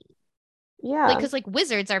everybody. Yeah. Because like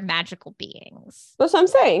wizards are magical beings. That's what I'm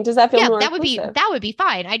saying. Does that feel more inclusive? That would be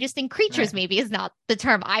fine. I just think creatures maybe is not the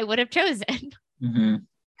term I would have chosen.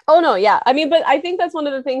 Oh no, yeah. I mean, but I think that's one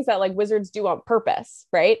of the things that like wizards do on purpose,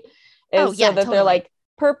 right? Is so that they're like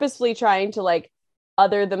purposefully trying to like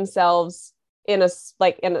other themselves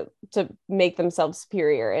to make themselves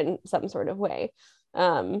superior in some sort of way,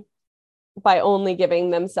 by only giving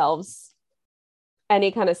themselves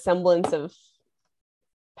any kind of semblance of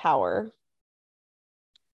power.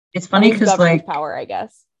 It's funny because like power, I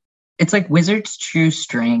guess. It's like wizards' true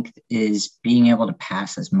strength is being able to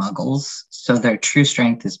pass as muggles. So their true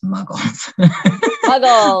strength is muggles.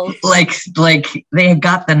 Muggles. like they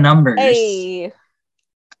got the numbers. Hey.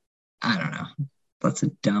 I don't know. That's a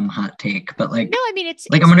dumb hot take, but like, no, I mean, it's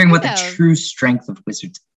I'm wondering what the true strength of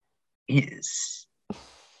wizards is.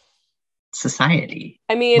 Society.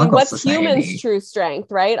 I mean, Muggle what's society. Humans' true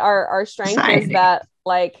strength, right? Our strength society. Is that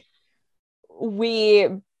like we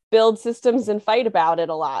build systems and fight about it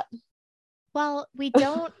a lot. Well, we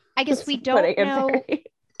don't. I guess we don't know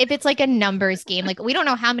if it's like a numbers game. Like we don't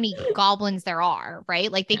know how many goblins there are,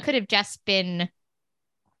 right? Like they could have just been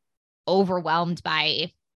overwhelmed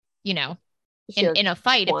by, in a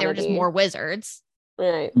fight quantity. If there were just more wizards.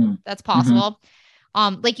 Right. That's possible.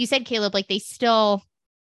 Like you said, Caleb, like they still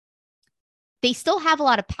have a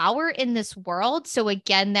lot of power in this world. So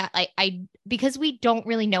again, that I because we don't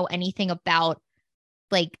really know anything about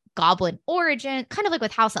like goblin origin, kind of like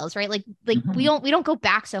with house elves, right? Like we don't go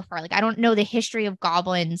back so far. Like I don't know the history of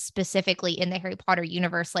goblins specifically in the Harry Potter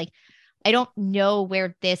universe. Like I don't know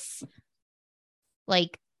where this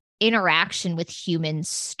like interaction with humans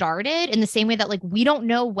started, in the same way that like we don't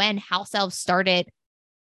know when house elves started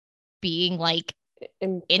being like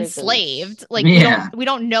enslaved. Like we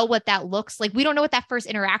don't know what that looks like. We don't know what that first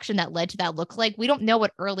interaction that led to that looks like. We don't know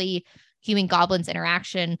what early human goblins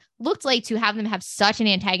interaction looked like to have them have such an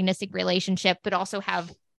antagonistic relationship, but also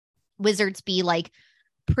have wizards be like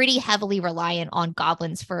pretty heavily reliant on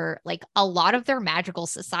goblins for like a lot of their magical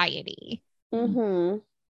society. I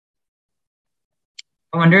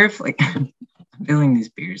wonder if like I'm feeling these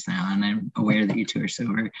beers now and I'm aware that you two are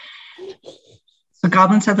sober. So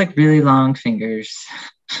goblins have like really long fingers.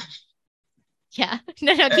 Yeah.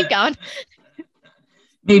 No, keep going.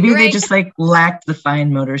 Maybe they just like lacked the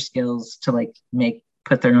fine motor skills to like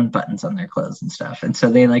put their own buttons on their clothes and stuff, and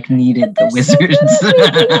so they like needed the wizards. So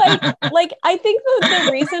like I think the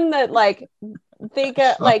reason that like they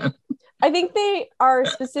get like I think they are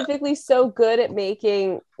specifically so good at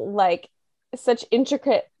making like such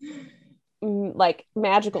intricate like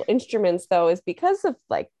magical instruments though is because of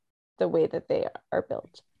like the way that they are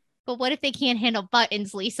built. But what if they can't handle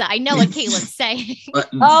buttons, Lisa? I know what Caleb's saying.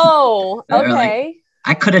 Oh, okay. Like,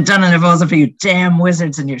 I could have done it if it wasn't for you damn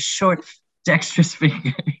wizards and your short, dexterous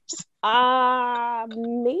fingers.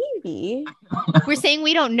 Maybe. We're saying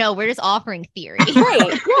we don't know. We're just offering theory.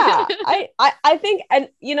 Right. Yeah. I think, and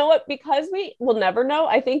you know what? Because we will never know,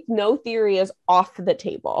 I think no theory is off the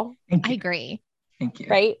table. I agree. Thank you.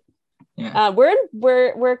 Right. Yeah.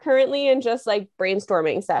 We're currently in just like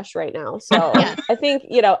brainstorming sesh right now. So Yeah. I think,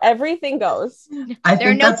 everything goes. I There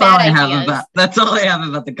are think no that's all bad I have ideas. about that's all I have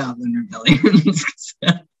about the Goblin Rebellions.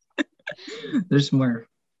 There's more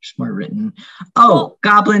written. Well,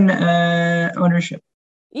 Goblin ownership.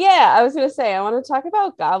 Yeah, I was going to say, I want to talk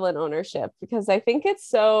about goblin ownership because I think it's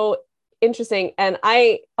so interesting. And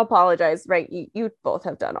I apologize, right? You both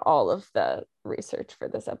have done all of the research for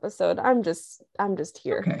this episode. I'm just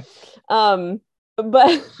here. Okay.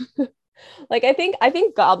 But like, I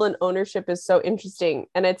think goblin ownership is so interesting.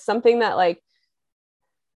 And it's something that like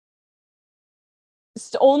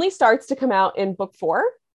only starts to come out in book 4.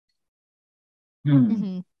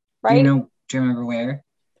 Mhm. Right? Do you remember where?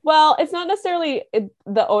 Well, it's not necessarily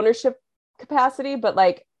the ownership capacity, but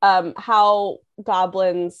like how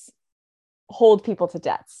goblins hold people to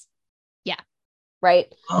debts. Yeah.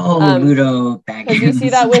 Right? Ludo Baggins. Because you see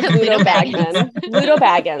that with Ludo Ludo Bagman. Ludo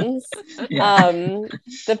Baggins. Yeah.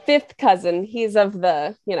 The 5th cousin, he's of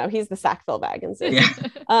the, he's the Sackville Baggins. Yeah.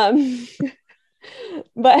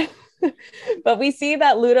 But we see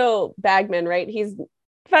that Ludo Bagman, right? He's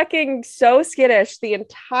fucking so skittish the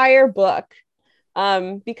entire book.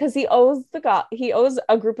 Because he owes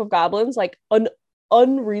a group of goblins like an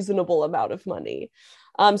unreasonable amount of money.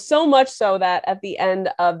 So much so that at the end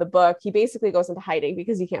of the book, he basically goes into hiding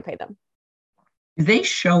because he can't pay them. Do they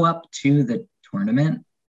show up to the tournament?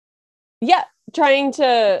 Yeah, trying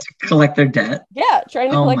to collect their debt. Yeah,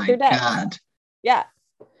 trying to collect their debt. God. Yeah.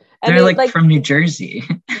 And they're like from New Jersey.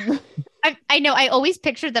 I know. I always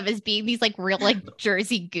pictured them as being these like real like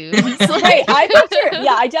Jersey goons. Right.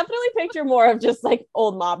 I definitely picture more of just like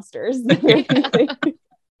old mobsters.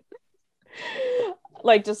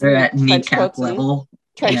 Like just they're at kneecap level.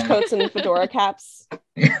 Trench coats and fedora caps.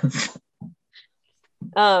 Yes.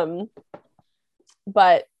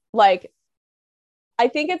 But like I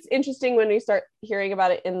think it's interesting when we start hearing about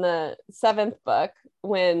it in the 7th book,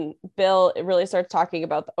 when Bill really starts talking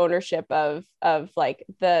about the ownership of like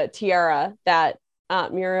the tiara that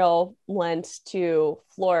Muriel lent to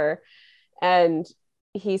Fleur. And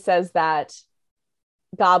he says that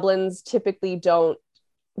goblins typically don't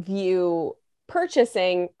view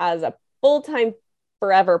purchasing as a full-time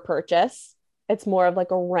forever purchase. It's more of like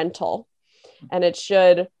a rental. And it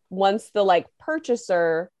should, once the like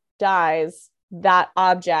purchaser dies, that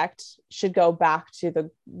object should go back to the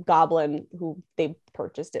goblin who they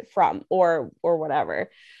purchased it from or whatever.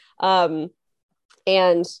 And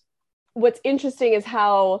what's interesting is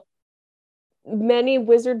how many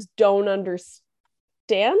wizards don't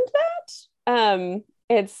understand that.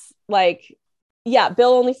 It's like, yeah,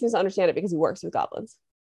 Bill only seems to understand it because he works with goblins.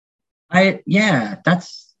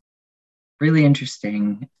 That's really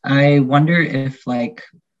interesting. I wonder if like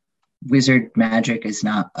wizard magic is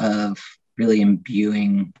not of really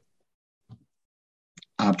imbuing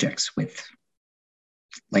objects with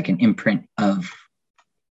like an imprint of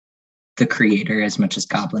the creator as much as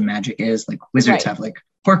goblin magic is. Like wizards have like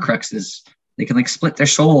horcruxes. They can like split their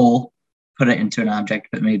soul, put it into an object,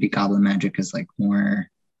 but maybe goblin magic is like more,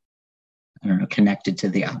 I don't know, connected to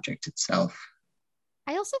the object itself.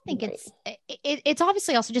 I also think it's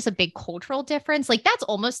obviously also just a big cultural difference. Like that's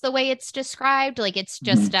almost the way it's described. Like it's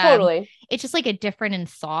just totally. It's just like a difference in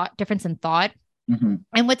thought. Mm-hmm.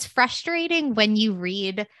 And what's frustrating when you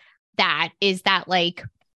read that is that like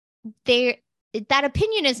that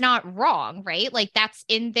opinion is not wrong, right? Like that's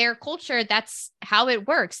in their culture. That's how it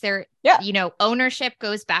works. Ownership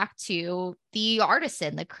goes back to the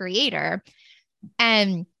artisan, the creator.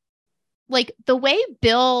 And like the way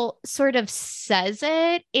Bill sort of says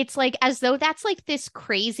it, it's like as though that's like this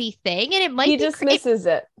crazy thing. And it might he dismisses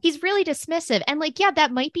it. He's really dismissive. And like, yeah,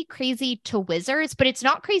 that might be crazy to wizards, but it's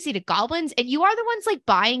not crazy to goblins. And you are the ones like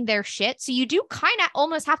buying their shit. So you do kind of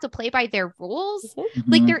almost have to play by their rules. Mm-hmm.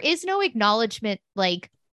 Like there is no acknowledgement like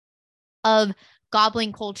of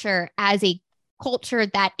goblin culture as a culture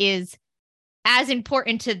that is as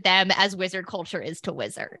important to them as wizard culture is to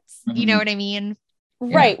wizards. Mm-hmm. You know what I mean?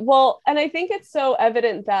 Right. Yeah. Well, and I think it's so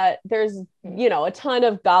evident that there's, a ton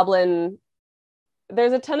of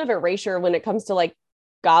erasure when it comes to like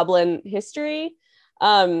goblin history,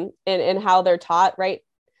 and how they're taught, right?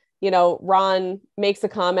 Ron makes a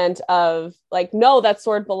comment of like, no, that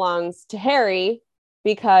sword belongs to Harry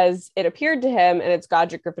because it appeared to him and it's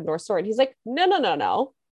Godric Gryffindor's sword. He's like,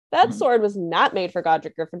 no. That sword was not made for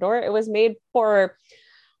Godric Gryffindor. It was made for,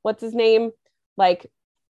 what's his name? Like,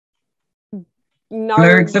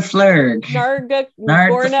 Flurg the Flurg. Narga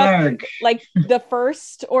Nard the Gorna, Flurg. like the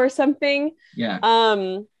first or something. Yeah.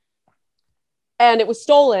 And it was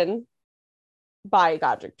stolen by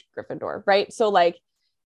Godric Gryffindor, right? So like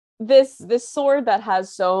this sword that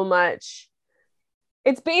has so much,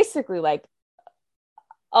 it's basically like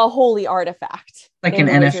a holy artifact, like an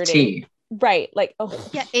NFT. Right, like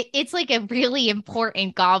yeah, it's like a really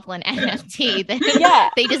important goblin NFT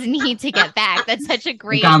that they just need to get back. That's such a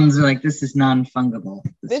great. The goblins are like, this is non-fungible.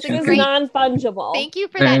 This is non-fungible. Thank you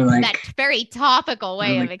for that very topical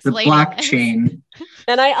way of explaining the blockchain. This.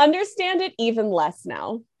 And I understand it even less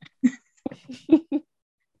now.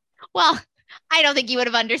 Well, I don't think you would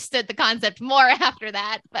have understood the concept more after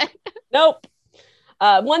that, but nope.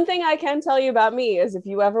 One thing I can tell you about me is if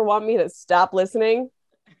you ever want me to stop listening,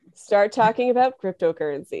 start talking about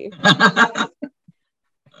cryptocurrency.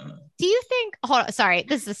 Do you think, sorry,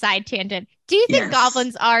 this is a side tangent. Do you think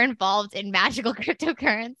goblins are involved in magical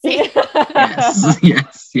cryptocurrency?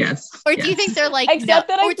 Yes. Or do you think they're like, except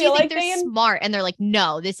that I feel like they're smart and they're like,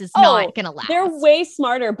 no, this is not going to last. They're way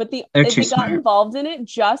smarter, but they got involved in it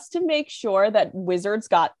just to make sure that wizards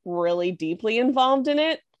got really deeply involved in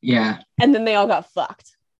it. Yeah. And then they all got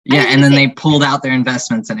fucked. Yeah, and then they pulled out their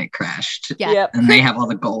investments and it crashed. Yeah. Yep. And they have all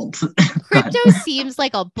the gold. Crypto seems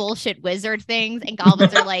like a bullshit wizard thing, and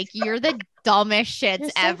goblins are like, you're the dumbest shits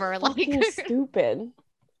ever. Like stupid.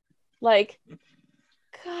 Like,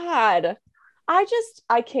 God. I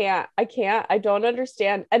can't. I don't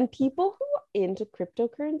understand. And people who are into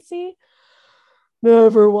cryptocurrency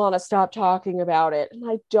never want to stop talking about it. And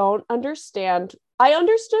I don't understand. I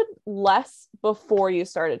understood less before you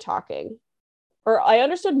started talking. Or I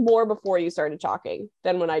understood more before you started talking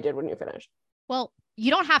than when I did when you finished. Well, you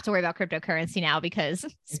don't have to worry about cryptocurrency now because,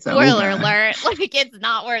 spoiler alert, like it's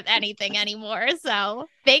not worth anything anymore. So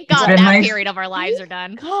thank God that period of our lives are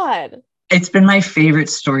done. God. It's been my favorite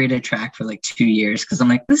story to track for like 2 years because I'm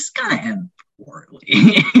like, this is going to end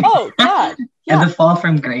poorly. Oh, God. Yeah. And the fall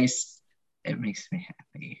from grace, it makes me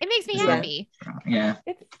happy. It makes me happy. Yeah.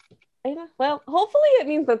 Well, hopefully it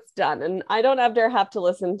means that's done and I don't ever have to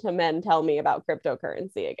listen to men tell me about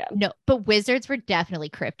cryptocurrency again. No, but wizards were definitely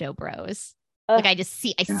crypto bros. Like I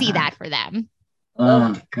see that for them.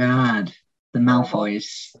 Oh God. The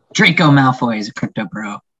Malfoys. Draco Malfoy is a crypto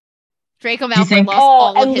bro. Draco Malfoy lost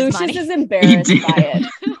all of his Lucius money. Is embarrassed by it.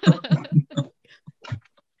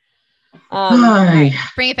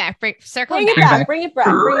 Bring it back. Bring it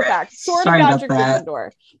back. Sword of Godric Gryffindor.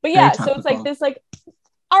 But yeah, so it's like this like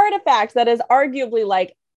artifact that is arguably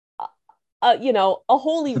like a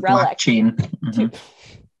holy relic to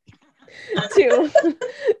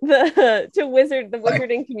the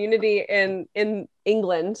wizarding community in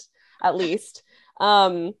England, at least. They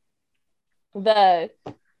don't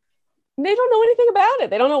know anything about it.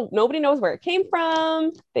 They don't know. Nobody knows where it came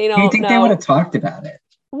from. They don't. Do you think they would have talked about it?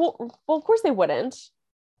 Well, of course they wouldn't.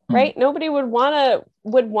 Right? Nobody would want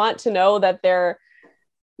to know that their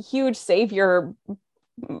huge savior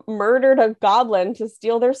murdered a goblin to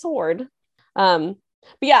steal their sword. But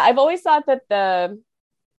yeah, I've always thought that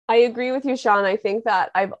I agree with you, Sean. I think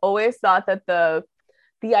that I've always thought that the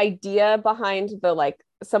idea behind the like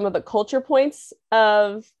some of the culture points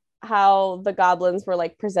of how the goblins were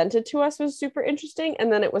like presented to us was super interesting,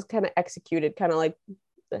 and then it was kind of executed kind of like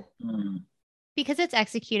because it's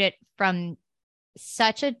executed from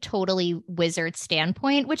such a totally wizard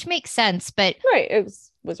standpoint, which makes sense, but it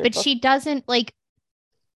was wizard, but she doesn't like.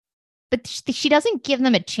 But she doesn't give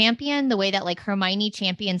them a champion the way that like Hermione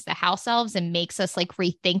champions the house elves and makes us like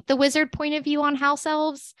rethink the wizard point of view on house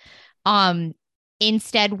elves.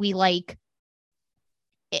 Instead, we like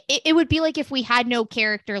it would be like if we had no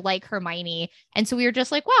character like Hermione. And so we were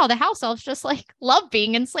just like, wow, the house elves just like love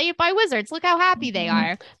being enslaved by wizards. Look how happy they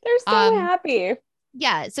are. They're so happy.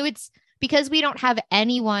 Yeah. So it's because we don't have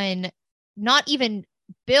anyone, not even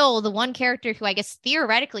Bill, the one character who I guess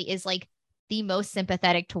theoretically is like the most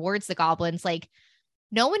sympathetic towards the goblins. Like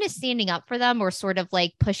no one is standing up for them or sort of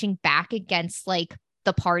like pushing back against like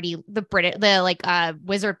the party, the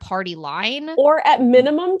wizard party line, or at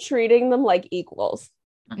minimum treating them like equals.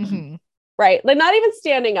 Mm-hmm. Right, like not even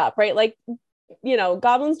standing up, right? Like,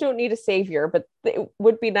 goblins don't need a savior, but it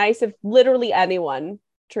would be nice if literally anyone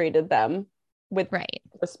treated them with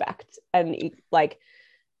respect and like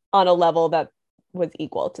on a level that was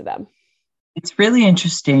equal to them. It's really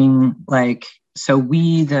interesting. Like, so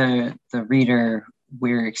we, the reader,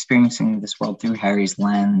 we're experiencing this world through Harry's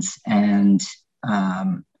lens. And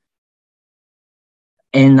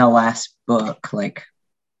in the last book, like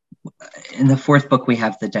in the fourth book, we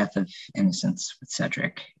have the death of innocence with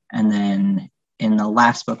Cedric. And then in the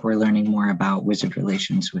last book, we're learning more about wizard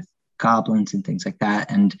relations with goblins and things like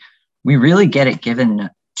that. And we really get it given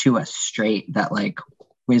to us straight that like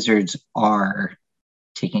wizards are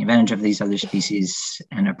taking advantage of these other species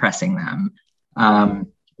and oppressing them.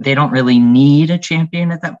 They don't really need a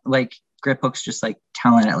champion at that. Like Griphook's just like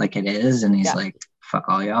telling it like it is, and he's like, "Fuck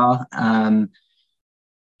all y'all."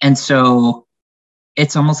 And so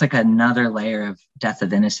it's almost like another layer of death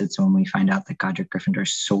of innocence when we find out that Godric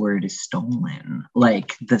Gryffindor's sword is stolen,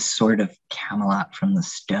 like the sword of Camelot from the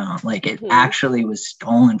stone. Like it actually was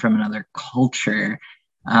stolen from another culture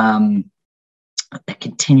that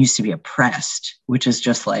continues to be oppressed, which is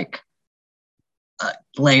just like a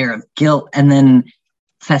layer of guilt. And then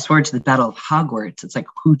fast forward to the Battle of Hogwarts. It's like,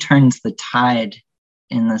 who turns the tide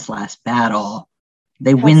in this last battle?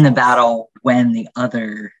 They win the battle when the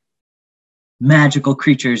other magical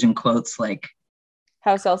creatures, in quotes, like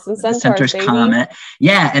house elves and centaurs comment.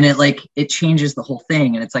 Yeah, and it changes the whole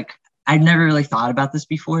thing. And it's like, I'd never really thought about this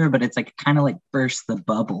before, but it's like kind of like burst the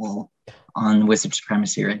bubble on wizard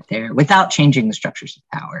supremacy right there without changing the structures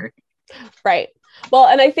of power. Right. Well,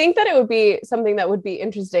 and I think that it would be something that would be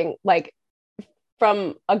interesting, like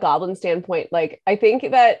from a goblin standpoint. Like I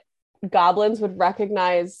think that goblins would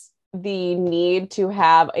recognize the need to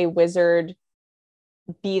have a wizard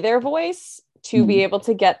be their voice to be able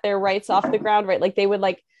to get their rights off the ground, right? Like they would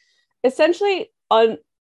like essentially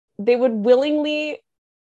they would willingly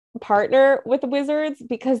partner with the wizards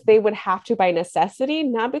because they would have to by necessity,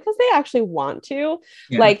 not because they actually want to.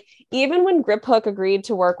 Yeah. Like even when Griphook agreed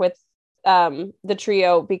to work with the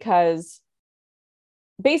trio because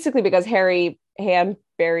Harry hand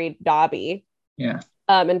buried Dobby,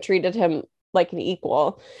 and treated him like an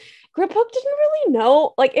equal. Griphook didn't really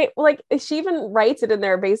know, like it, like she even writes it in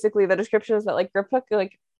there. Basically, the description is that like Griphook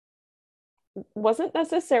like wasn't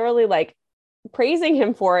necessarily like praising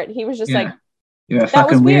him for it. He was just like, "You're a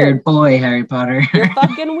fucking weird boy, Harry Potter. You're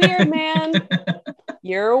fucking weird, man.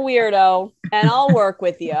 You're a weirdo, and I'll work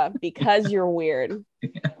with you because you're weird."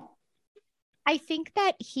 I think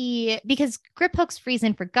that because Griphook's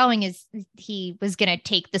reason for going is he was going to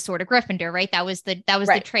take the sword of Gryffindor, right? That was the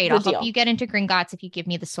trade. I'll help you get into Gringotts if you give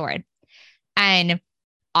me the sword. And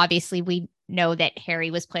obviously we know that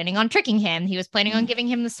Harry was planning on tricking him. He was planning on giving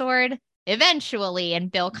him the sword eventually.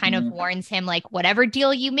 And Bill kind of warns him, like, whatever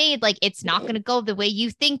deal you made, like, it's not going to go the way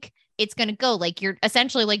you think it's going to go. Like, you're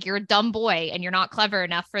essentially like, you're a dumb boy and you're not clever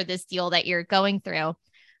enough for this deal that you're going through.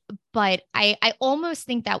 But I almost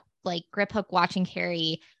think that like Griphook watching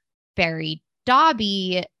Harry bury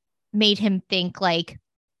Dobby made him think like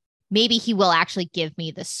maybe he will actually give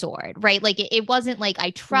me the sword, right? Like it wasn't like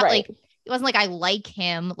I trust, like it wasn't like I like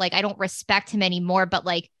him, like I don't respect him anymore, but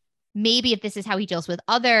like maybe if this is how he deals with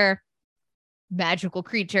other magical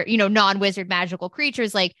creature, non-wizard magical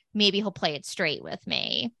creatures, like maybe he'll play it straight with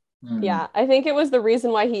me. Yeah, I think it was the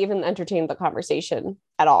reason why he even entertained the conversation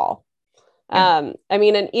at all. I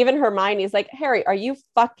mean, and even Hermione's like, Harry, are you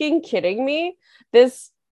fucking kidding me?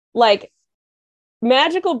 This like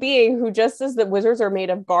magical being who just says that wizards are made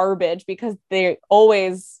of garbage because they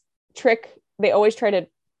always try to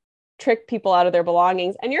trick people out of their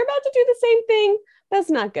belongings, and you're about to do the same thing. That's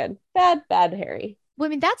not good. Bad Harry. Well, I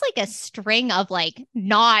mean, that's like a string of like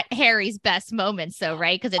not Harry's best moments, though,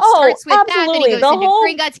 right? Because it starts with that, then he goes into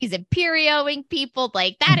Gringotts, he's Imperioing people.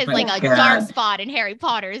 Like that is like a dark spot in Harry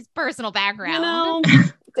Potter's personal background.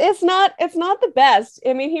 It's not the best.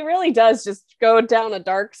 I mean, he really does just go down a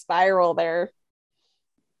dark spiral there.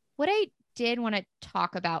 What I did want to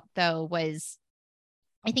talk about, though, was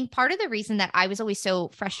I think part of the reason that I was always so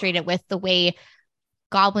frustrated with the way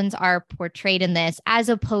goblins are portrayed in this, as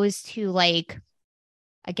opposed to like,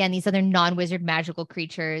 again, these other non-wizard magical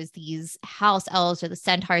creatures, these house elves or the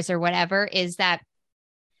centaurs or whatever, is that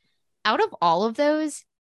out of all of those,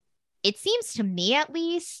 it seems to me at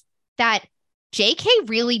least that JK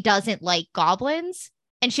really doesn't like goblins,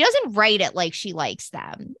 and she doesn't write it like she likes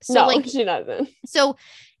them. So no, like she doesn't. So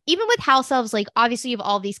even with house elves, like obviously you have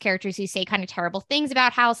all these characters who say kind of terrible things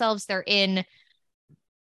about house elves. They're in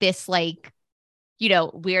this like,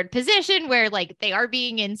 weird position where like they are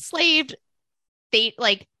being enslaved. They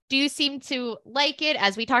like do seem to like it.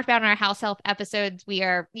 As we talked about in our house elf episodes, we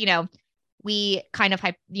are, we kind of,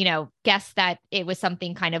 guessed that it was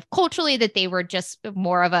something kind of culturally that they were just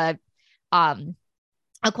more of a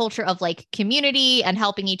culture of like community and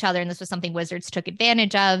helping each other. And this was something wizards took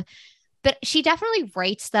advantage of. But she definitely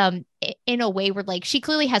writes them in a way where like she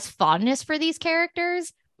clearly has fondness for these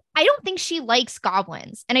characters. I don't think she likes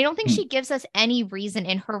goblins. And I don't think she gives us any reason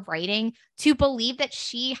in her writing to believe that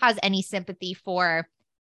she has any sympathy for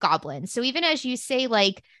goblins. So even as you say,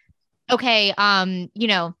 like, okay, we find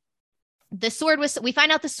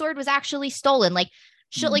out the sword was actually stolen. Like,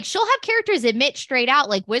 she'll have characters admit straight out,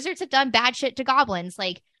 like, wizards have done bad shit to goblins.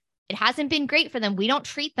 Like, it hasn't been great for them. We don't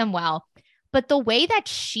treat them well. But the way that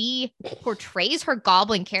she portrays her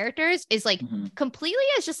goblin characters is like completely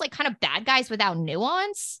as just like kind of bad guys without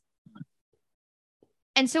nuance.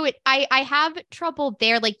 And so I have trouble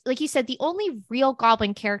there. Like you said, the only real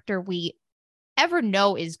goblin character we ever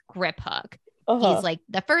know is Griphook. He's like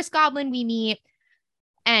the first goblin we meet.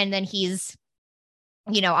 And then he's,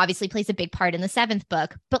 obviously plays a big part in the 7th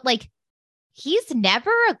book. But like, he's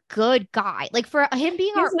never a good guy. Like, for him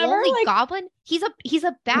being our only goblin, he's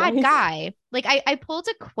a bad guy. Like, I pulled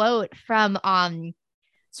a quote from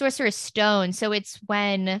Sorcerer's Stone. So it's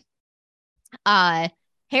when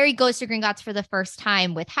Harry goes to Gringotts for the first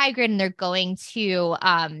time with Hagrid, and they're going to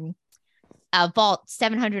Vault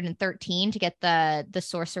 713 to get the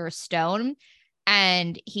Sorcerer's Stone.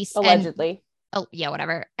 And he's allegedly. Oh yeah,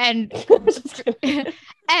 whatever. And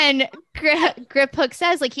Griphook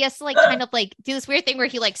says like he has to like kind of like do this weird thing where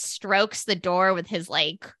he like strokes the door with his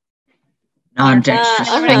like non-dexterous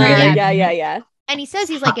finger. Yeah. And he says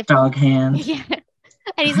he's like if dog hand. Yeah.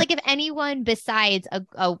 And he's like if anyone besides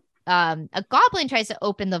a goblin tries to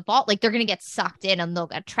open the vault, like they're gonna get sucked in and they'll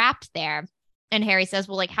get trapped there. And Harry says,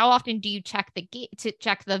 well, like how often do you check the gate to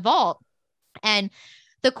check the vault? And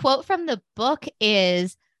the quote from the book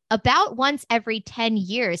is, about once every 10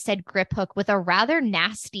 years, said Griphook with a rather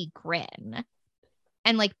nasty grin.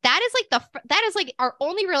 And like, that is like our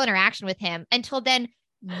only real interaction with him until then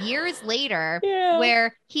years later,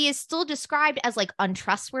 where he is still described as like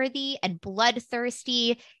untrustworthy and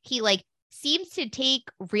bloodthirsty. He like seems to take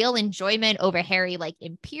real enjoyment over Harry, like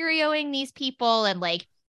imperioing these people and like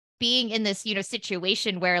being in this,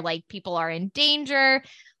 situation where like people are in danger.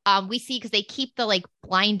 We see because they keep the like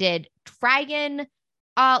blinded dragon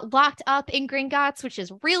locked up in Gringotts, which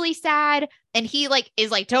is really sad. And he like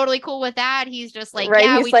is like totally cool with that. He's just like,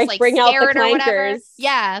 yeah, he's we like, just like bring out the clankers.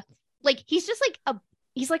 Yeah. Like he's just like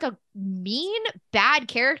he's like a mean, bad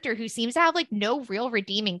character who seems to have like no real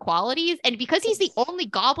redeeming qualities. And because he's the only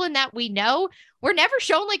goblin that we know, we're never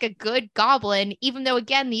shown like a good goblin, even though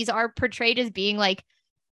again, these are portrayed as being like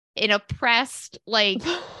an oppressed, like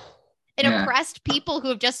oppressed people who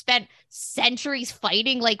have just spent centuries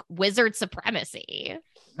fighting like wizard supremacy.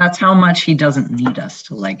 That's how much he doesn't need us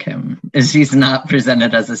to like him, is he's not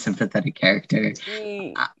presented as a sympathetic character.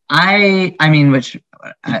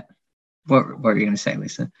 What were you going to say,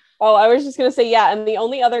 Lisa? Oh, I was just going to say, yeah. And the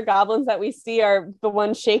only other goblins that we see are the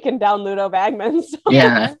ones shaking down Ludo Bagman. So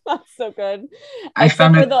yeah. That's so good.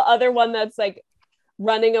 Except for the other one that's like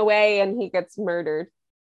running away and he gets murdered.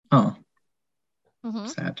 Oh.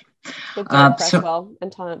 Sad. Cresswell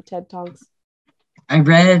and Ted Tonks. I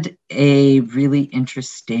read a really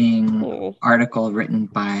interesting article written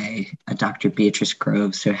by a Dr. Beatrice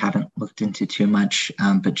Groves, who I haven't looked into too much,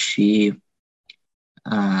 but she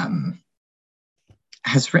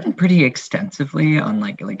has written pretty extensively on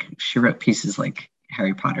like she wrote pieces like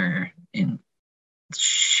Harry Potter in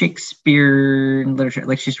Shakespeare literature.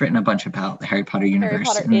 Like she's written a bunch about the Harry Potter universe.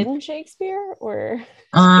 Harry Potter in Shakespeare or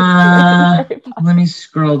let me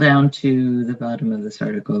scroll down to the bottom of this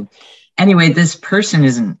article. Anyway, this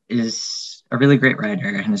person is a really great writer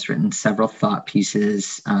and has written several thought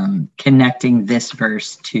pieces connecting this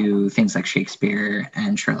verse to things like Shakespeare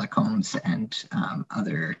and Sherlock Holmes and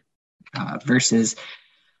other verses.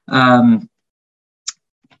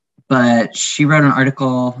 But she wrote an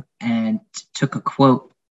article and took a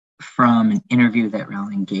quote from an interview that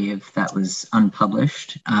Rowling gave that was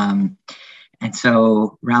unpublished. And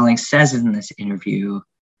so Rowling says in this interview,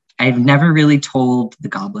 I've never really told the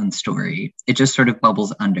goblin story. It just sort of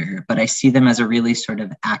bubbles under, but I see them as a really sort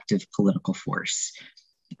of active political force.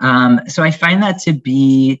 So I find that to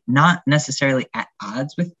be not necessarily at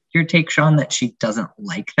odds with your take, Sean, that she doesn't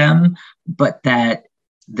like them, but that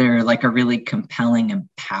they're like a really compelling and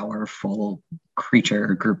powerful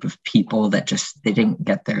creature or group of people that just, they didn't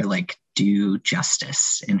get their like due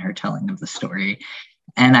justice in her telling of the story.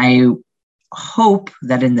 And I hope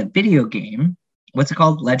that in the video game, what's it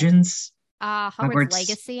called? Legends? Hogwarts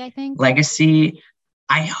Legacy, I think. Legacy.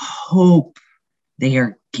 I hope they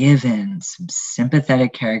are given some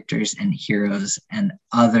sympathetic characters and heroes and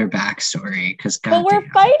other backstory. Because but we're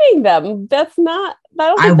fighting them. That's not. I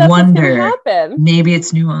don't think that's what's going to happen. Maybe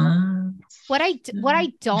it's nuance. What I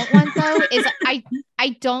don't want though is I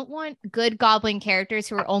don't want good goblin characters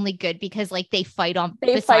who are only good because like they fight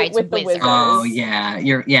with the wizards. Oh yeah,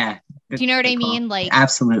 Do you know what I mean? Like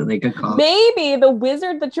absolutely, good call. Maybe the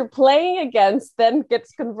wizard that you're playing against then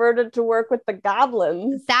gets converted to work with the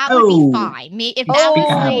goblins. That would be fine. If that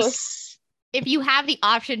was like if you have the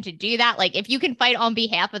option to do that, like if you can fight on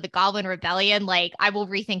behalf of the Goblin Rebellion, like I will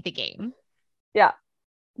rethink the game. Yeah.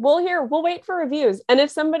 We'll wait for reviews. And if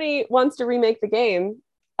somebody wants to remake the game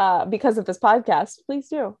because of this podcast, please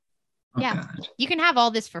do. Yeah. God. You can have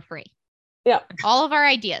all this for free. Yeah. All of our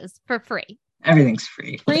ideas for free. Everything's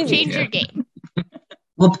free. Change your game.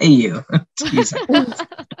 We'll pay you to use it.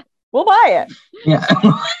 We'll buy it. Yeah.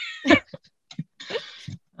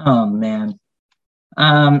 Oh, man.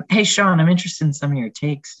 Hey, Sean, I'm interested in some of your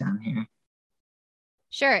takes down here.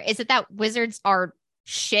 Sure. Is it that wizards are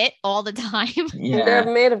shit all the time? Yeah.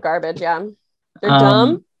 They're made of garbage, yeah. They're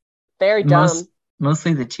dumb. Very dumb.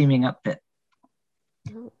 Mostly the teaming up bit.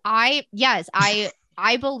 I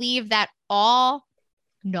believe that all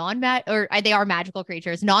they are magical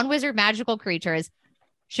creatures, non-wizard magical creatures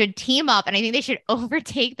should team up, and I think they should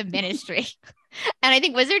overtake the ministry. And I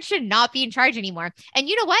think wizards should not be in charge anymore. And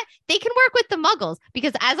you know what? They can work with the muggles,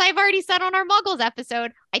 because as I've already said on our muggles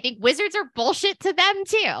episode, I think wizards are bullshit to them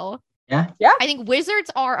too. Yeah. Yeah. I think wizards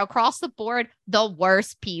are across the board the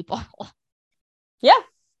worst people. Yeah.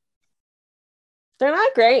 They're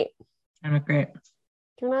not great. They're not great.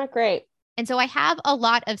 They're not great. And so I have a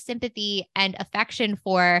lot of sympathy and affection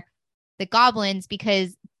for the goblins,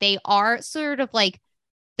 because they are sort of like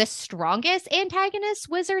the strongest antagonists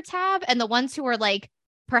wizards have, and the ones who are like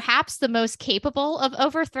perhaps the most capable of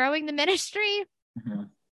overthrowing the ministry. Mm-hmm.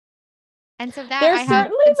 And so that they're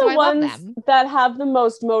certainly the ones that have the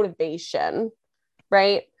most motivation,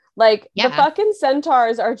 right? Like the fucking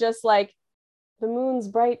centaurs are just like, the moon's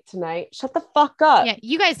bright tonight. Shut the fuck up. Yeah,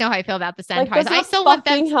 you guys know how I feel about the centaurs. Like, I still want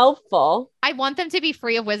them helpful. I want them to be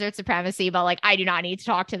free of wizard supremacy, but like I do not need to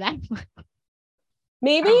talk to them.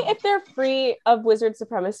 Maybe if they're free of wizard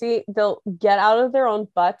supremacy, they'll get out of their own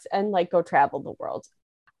butts and like go travel the world.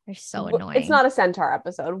 They're so annoying. It's not a centaur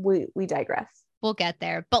episode. We digress. We'll get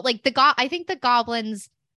there. But like I think the goblins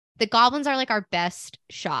are like our best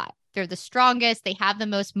shot. They're the strongest. They have the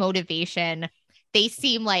most motivation. They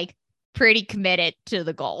seem like pretty committed to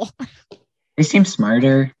the goal. They seem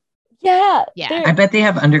smarter. Yeah. I bet they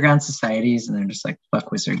have underground societies and they're just like,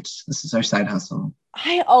 fuck wizards. This is our side hustle.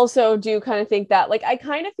 I also do kind of think that, like, I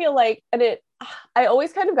kind of feel like, I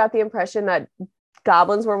always kind of got the impression that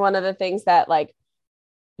goblins were one of the things that like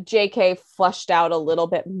JK flushed out a little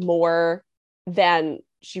bit more than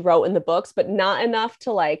she wrote in the books, but not enough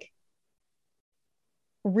to like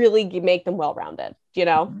really make them well-rounded, you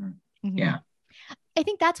know? Mm-hmm. Yeah. I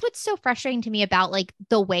think that's what's so frustrating to me about like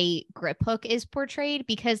the way Griphook is portrayed,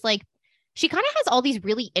 because like she kind of has all these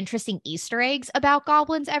really interesting Easter eggs about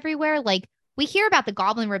goblins everywhere. Like we hear about the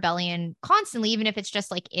Goblin Rebellion constantly, even if it's just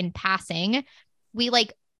like in passing.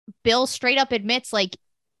 Bill straight up admits like,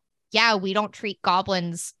 yeah, we don't treat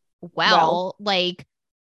goblins well. Like,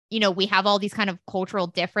 you know, we have all these kind of cultural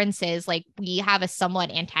differences. Like we have a somewhat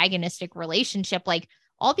antagonistic relationship. Like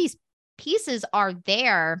all these pieces are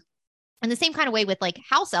there. In the same kind of way with like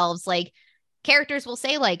house elves, like characters will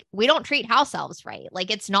say like, we don't treat house elves right.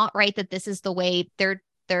 Like it's not right that this is the way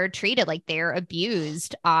they're treated. Like they're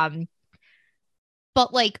abused.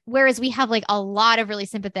 But like, whereas we have like a lot of really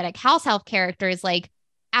sympathetic house elf characters, like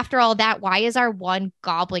after all that, why is our one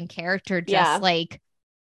goblin character just like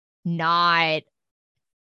not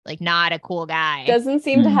a cool guy? Doesn't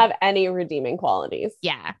seem to have any redeeming qualities.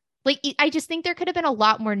 Yeah. Like, I just think there could have been a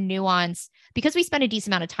lot more nuance, because we spent a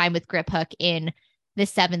decent amount of time with Griphook in the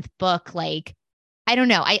 7th book. Like, I don't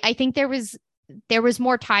know. I think there was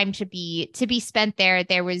more time to be spent there.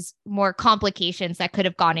 There was more complications that could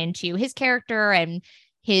have gone into his character and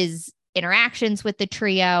his interactions with the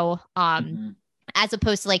trio, as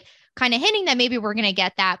opposed to like kind of hinting that maybe we're going to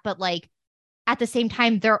get that. But like, at the same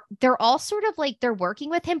time, they're all sort of like, they're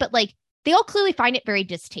working with him, but like, they all clearly find it very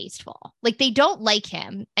distasteful. Like they don't like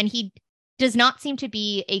him, and he does not seem to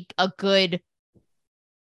be a good,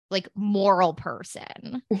 like, moral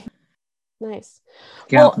person. Nice.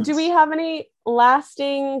 Well, do we have any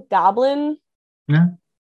lasting goblin? No.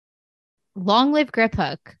 Long live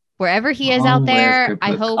Griphook. Wherever he is out there,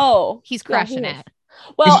 I hope he's crushing it.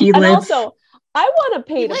 Well, and also, I want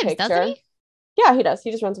to paint a picture. Doesn't he? Yeah, he does.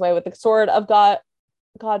 He just runs away with the sword of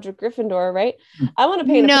Godric Gryffindor, right? I want to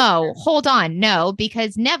paint hold on. No,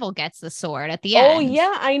 because Neville gets the sword at the end. Oh,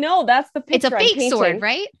 yeah, I know. That's the picture. It's a fake sword,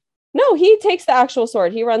 right? No, he takes the actual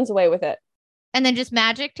sword. He runs away with it. And then just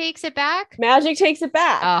Magic takes it back? Magic takes it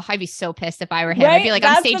back. Oh, I'd be so pissed if I were him. Right? I'd be like,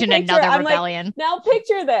 I'm staging another rebellion. Like, now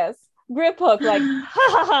picture this. Griphook, like, ha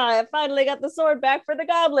ha ha, I finally got the sword back for the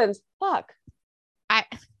goblins. Fuck. I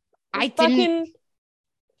didn't...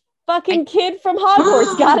 fucking kid from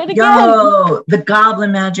Hogwarts got it again. Yo, the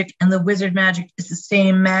goblin magic and the wizard magic is the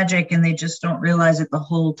same magic, and they just don't realize it the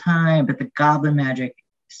whole time. But the goblin magic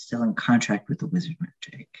is still in contract with the wizard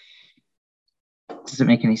magic. Does it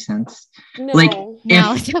make any sense? No. Like,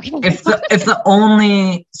 No, it's okay. if the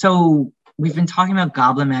only, so we've been talking about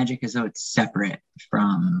goblin magic as though it's separate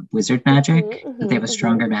from wizard magic, that they have a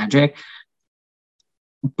stronger magic.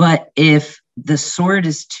 But if the sword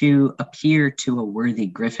is to appear to a worthy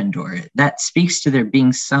Gryffindor, that speaks to there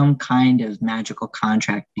being some kind of magical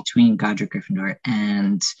contract between Godric Gryffindor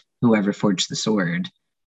and whoever forged the sword.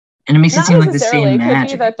 And it makes it seem like the same magic. It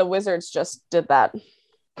could be that the wizards just did that.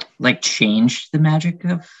 Like changed the magic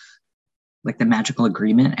of, like the magical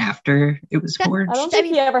agreement after it was forged. I don't think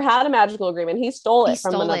he ever had a magical agreement. He stole it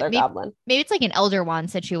from another goblin. Maybe it's like an Elder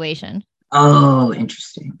Wand situation. Oh,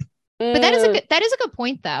 interesting. But that is a good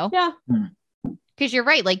point though. Yeah. Because you're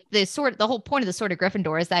right. Like the whole point of the Sword of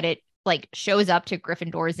Gryffindor is that it like shows up to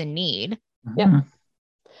Gryffindors in need. Yeah.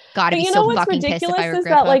 God, you know what's fucking ridiculous pissed if I were is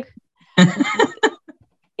that like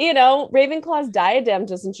Griphook. Ravenclaw's diadem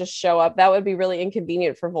doesn't just show up. That would be really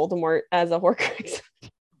inconvenient for Voldemort as a Horcrux.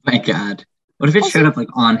 My God. What if it showed up like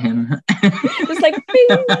on him? Just like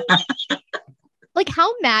bing. Like,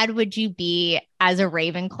 how mad would you be as a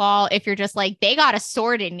Ravenclaw if you're just like, they got a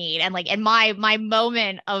sword in need, and like in my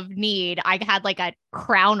moment of need, I had like a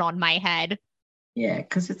crown on my head. Yeah,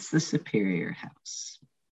 because it's the superior house.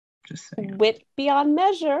 Just saying. Wit beyond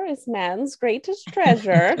measure is man's greatest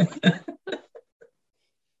treasure.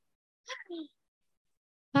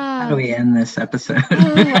 How do we end this episode?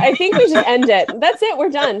 I think we should end it. That's it. We're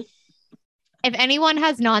done. If anyone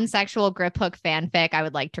has non-sexual Griphook fanfic, I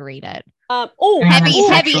would like to read it.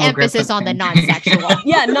 Heavy emphasis on the non-sexual.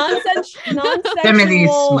 Yeah,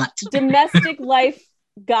 non-sexual domestic life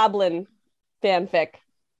goblin fanfic.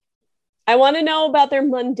 I want to know about their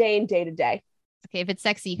mundane day-to-day. Okay, if it's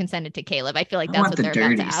sexy, you can send it to Caleb. I feel like that's what they're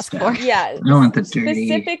about to ask for. Yeah, I want the dirty.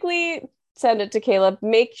 Specifically, send it to Caleb.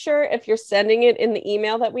 Make sure if you're sending it in the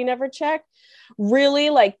email that we never check,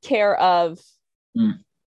 really like care of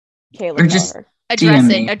Caleb. Or just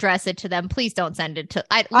address it to them. Please don't send it to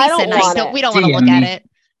Lisa. I don't want it. We don't want to look at it.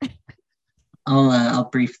 I'll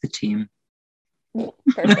brief the team.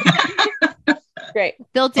 Perfect. Great.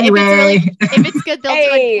 They'll do anyway. if it's good,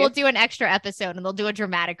 we'll do an extra episode and they'll do a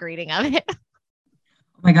dramatic reading of it. Oh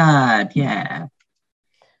my God, yeah.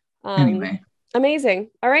 Anyway. Amazing.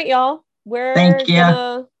 All right, y'all. We're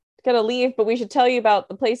gonna leave, but we should tell you about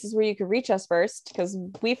the places where you can reach us first, because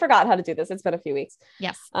we forgot how to do this. It's been a few weeks.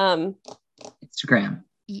 Yes. Instagram.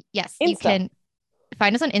 Yes. You can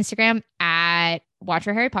find us on Instagram at Watch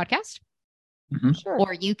Your Harry Podcast. Mm-hmm. Sure.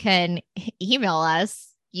 Or you can email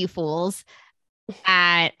us, you fools,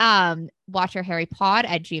 at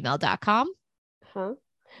watchyourharrypod@gmail.com.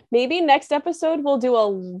 Maybe next episode we'll do a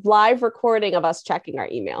live recording of us checking our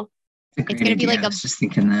email. It's going to be like just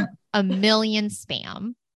thinking that. a million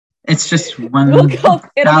spam. It's just one. It'll be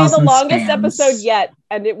the longest spams. Episode yet,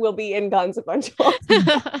 and it will be in Guns a Bunch. We'll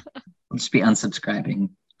just be unsubscribing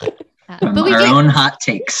from but our own hot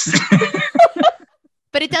takes.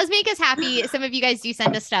 But it does make us happy. Some of you guys do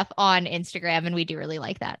send us stuff on Instagram, and we do really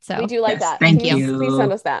like that. So we do like that. Thank you. Please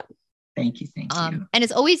send us that. Thank you. And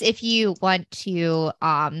as always, if you want to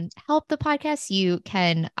help the podcast, you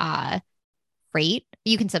can rate,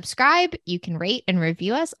 you can subscribe, you can rate and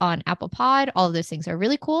review us on Apple Pod. All of those things are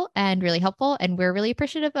really cool and really helpful, and we're really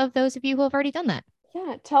appreciative of those of you who have already done that.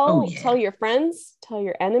 Yeah, tell your friends, tell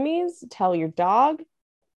your enemies, tell your dog.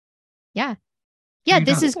 Yeah,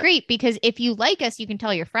 this is great, because if you like us, you can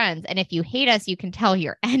tell your friends, and if you hate us, you can tell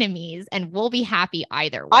your enemies, and we'll be happy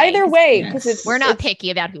either way. Because we're not picky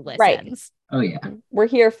about who listens. Right. Oh yeah, we're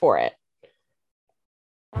here for it.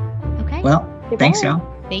 Okay. Well, thanks, y'all.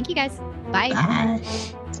 Thank you, guys. Bye. Bye.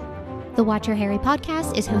 The Watch Your Harry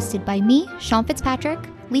podcast is hosted by me, Sean Fitzpatrick,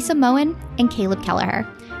 Lisa Moen, and Caleb Kelleher.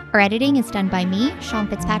 Our editing is done by me, Sean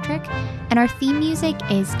Fitzpatrick, and our theme music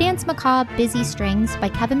is Dance Macabre Busy Strings by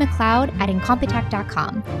Kevin MacLeod at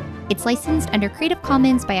Incompetech.com. It's licensed under Creative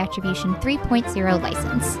Commons by Attribution 3.0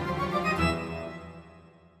 license.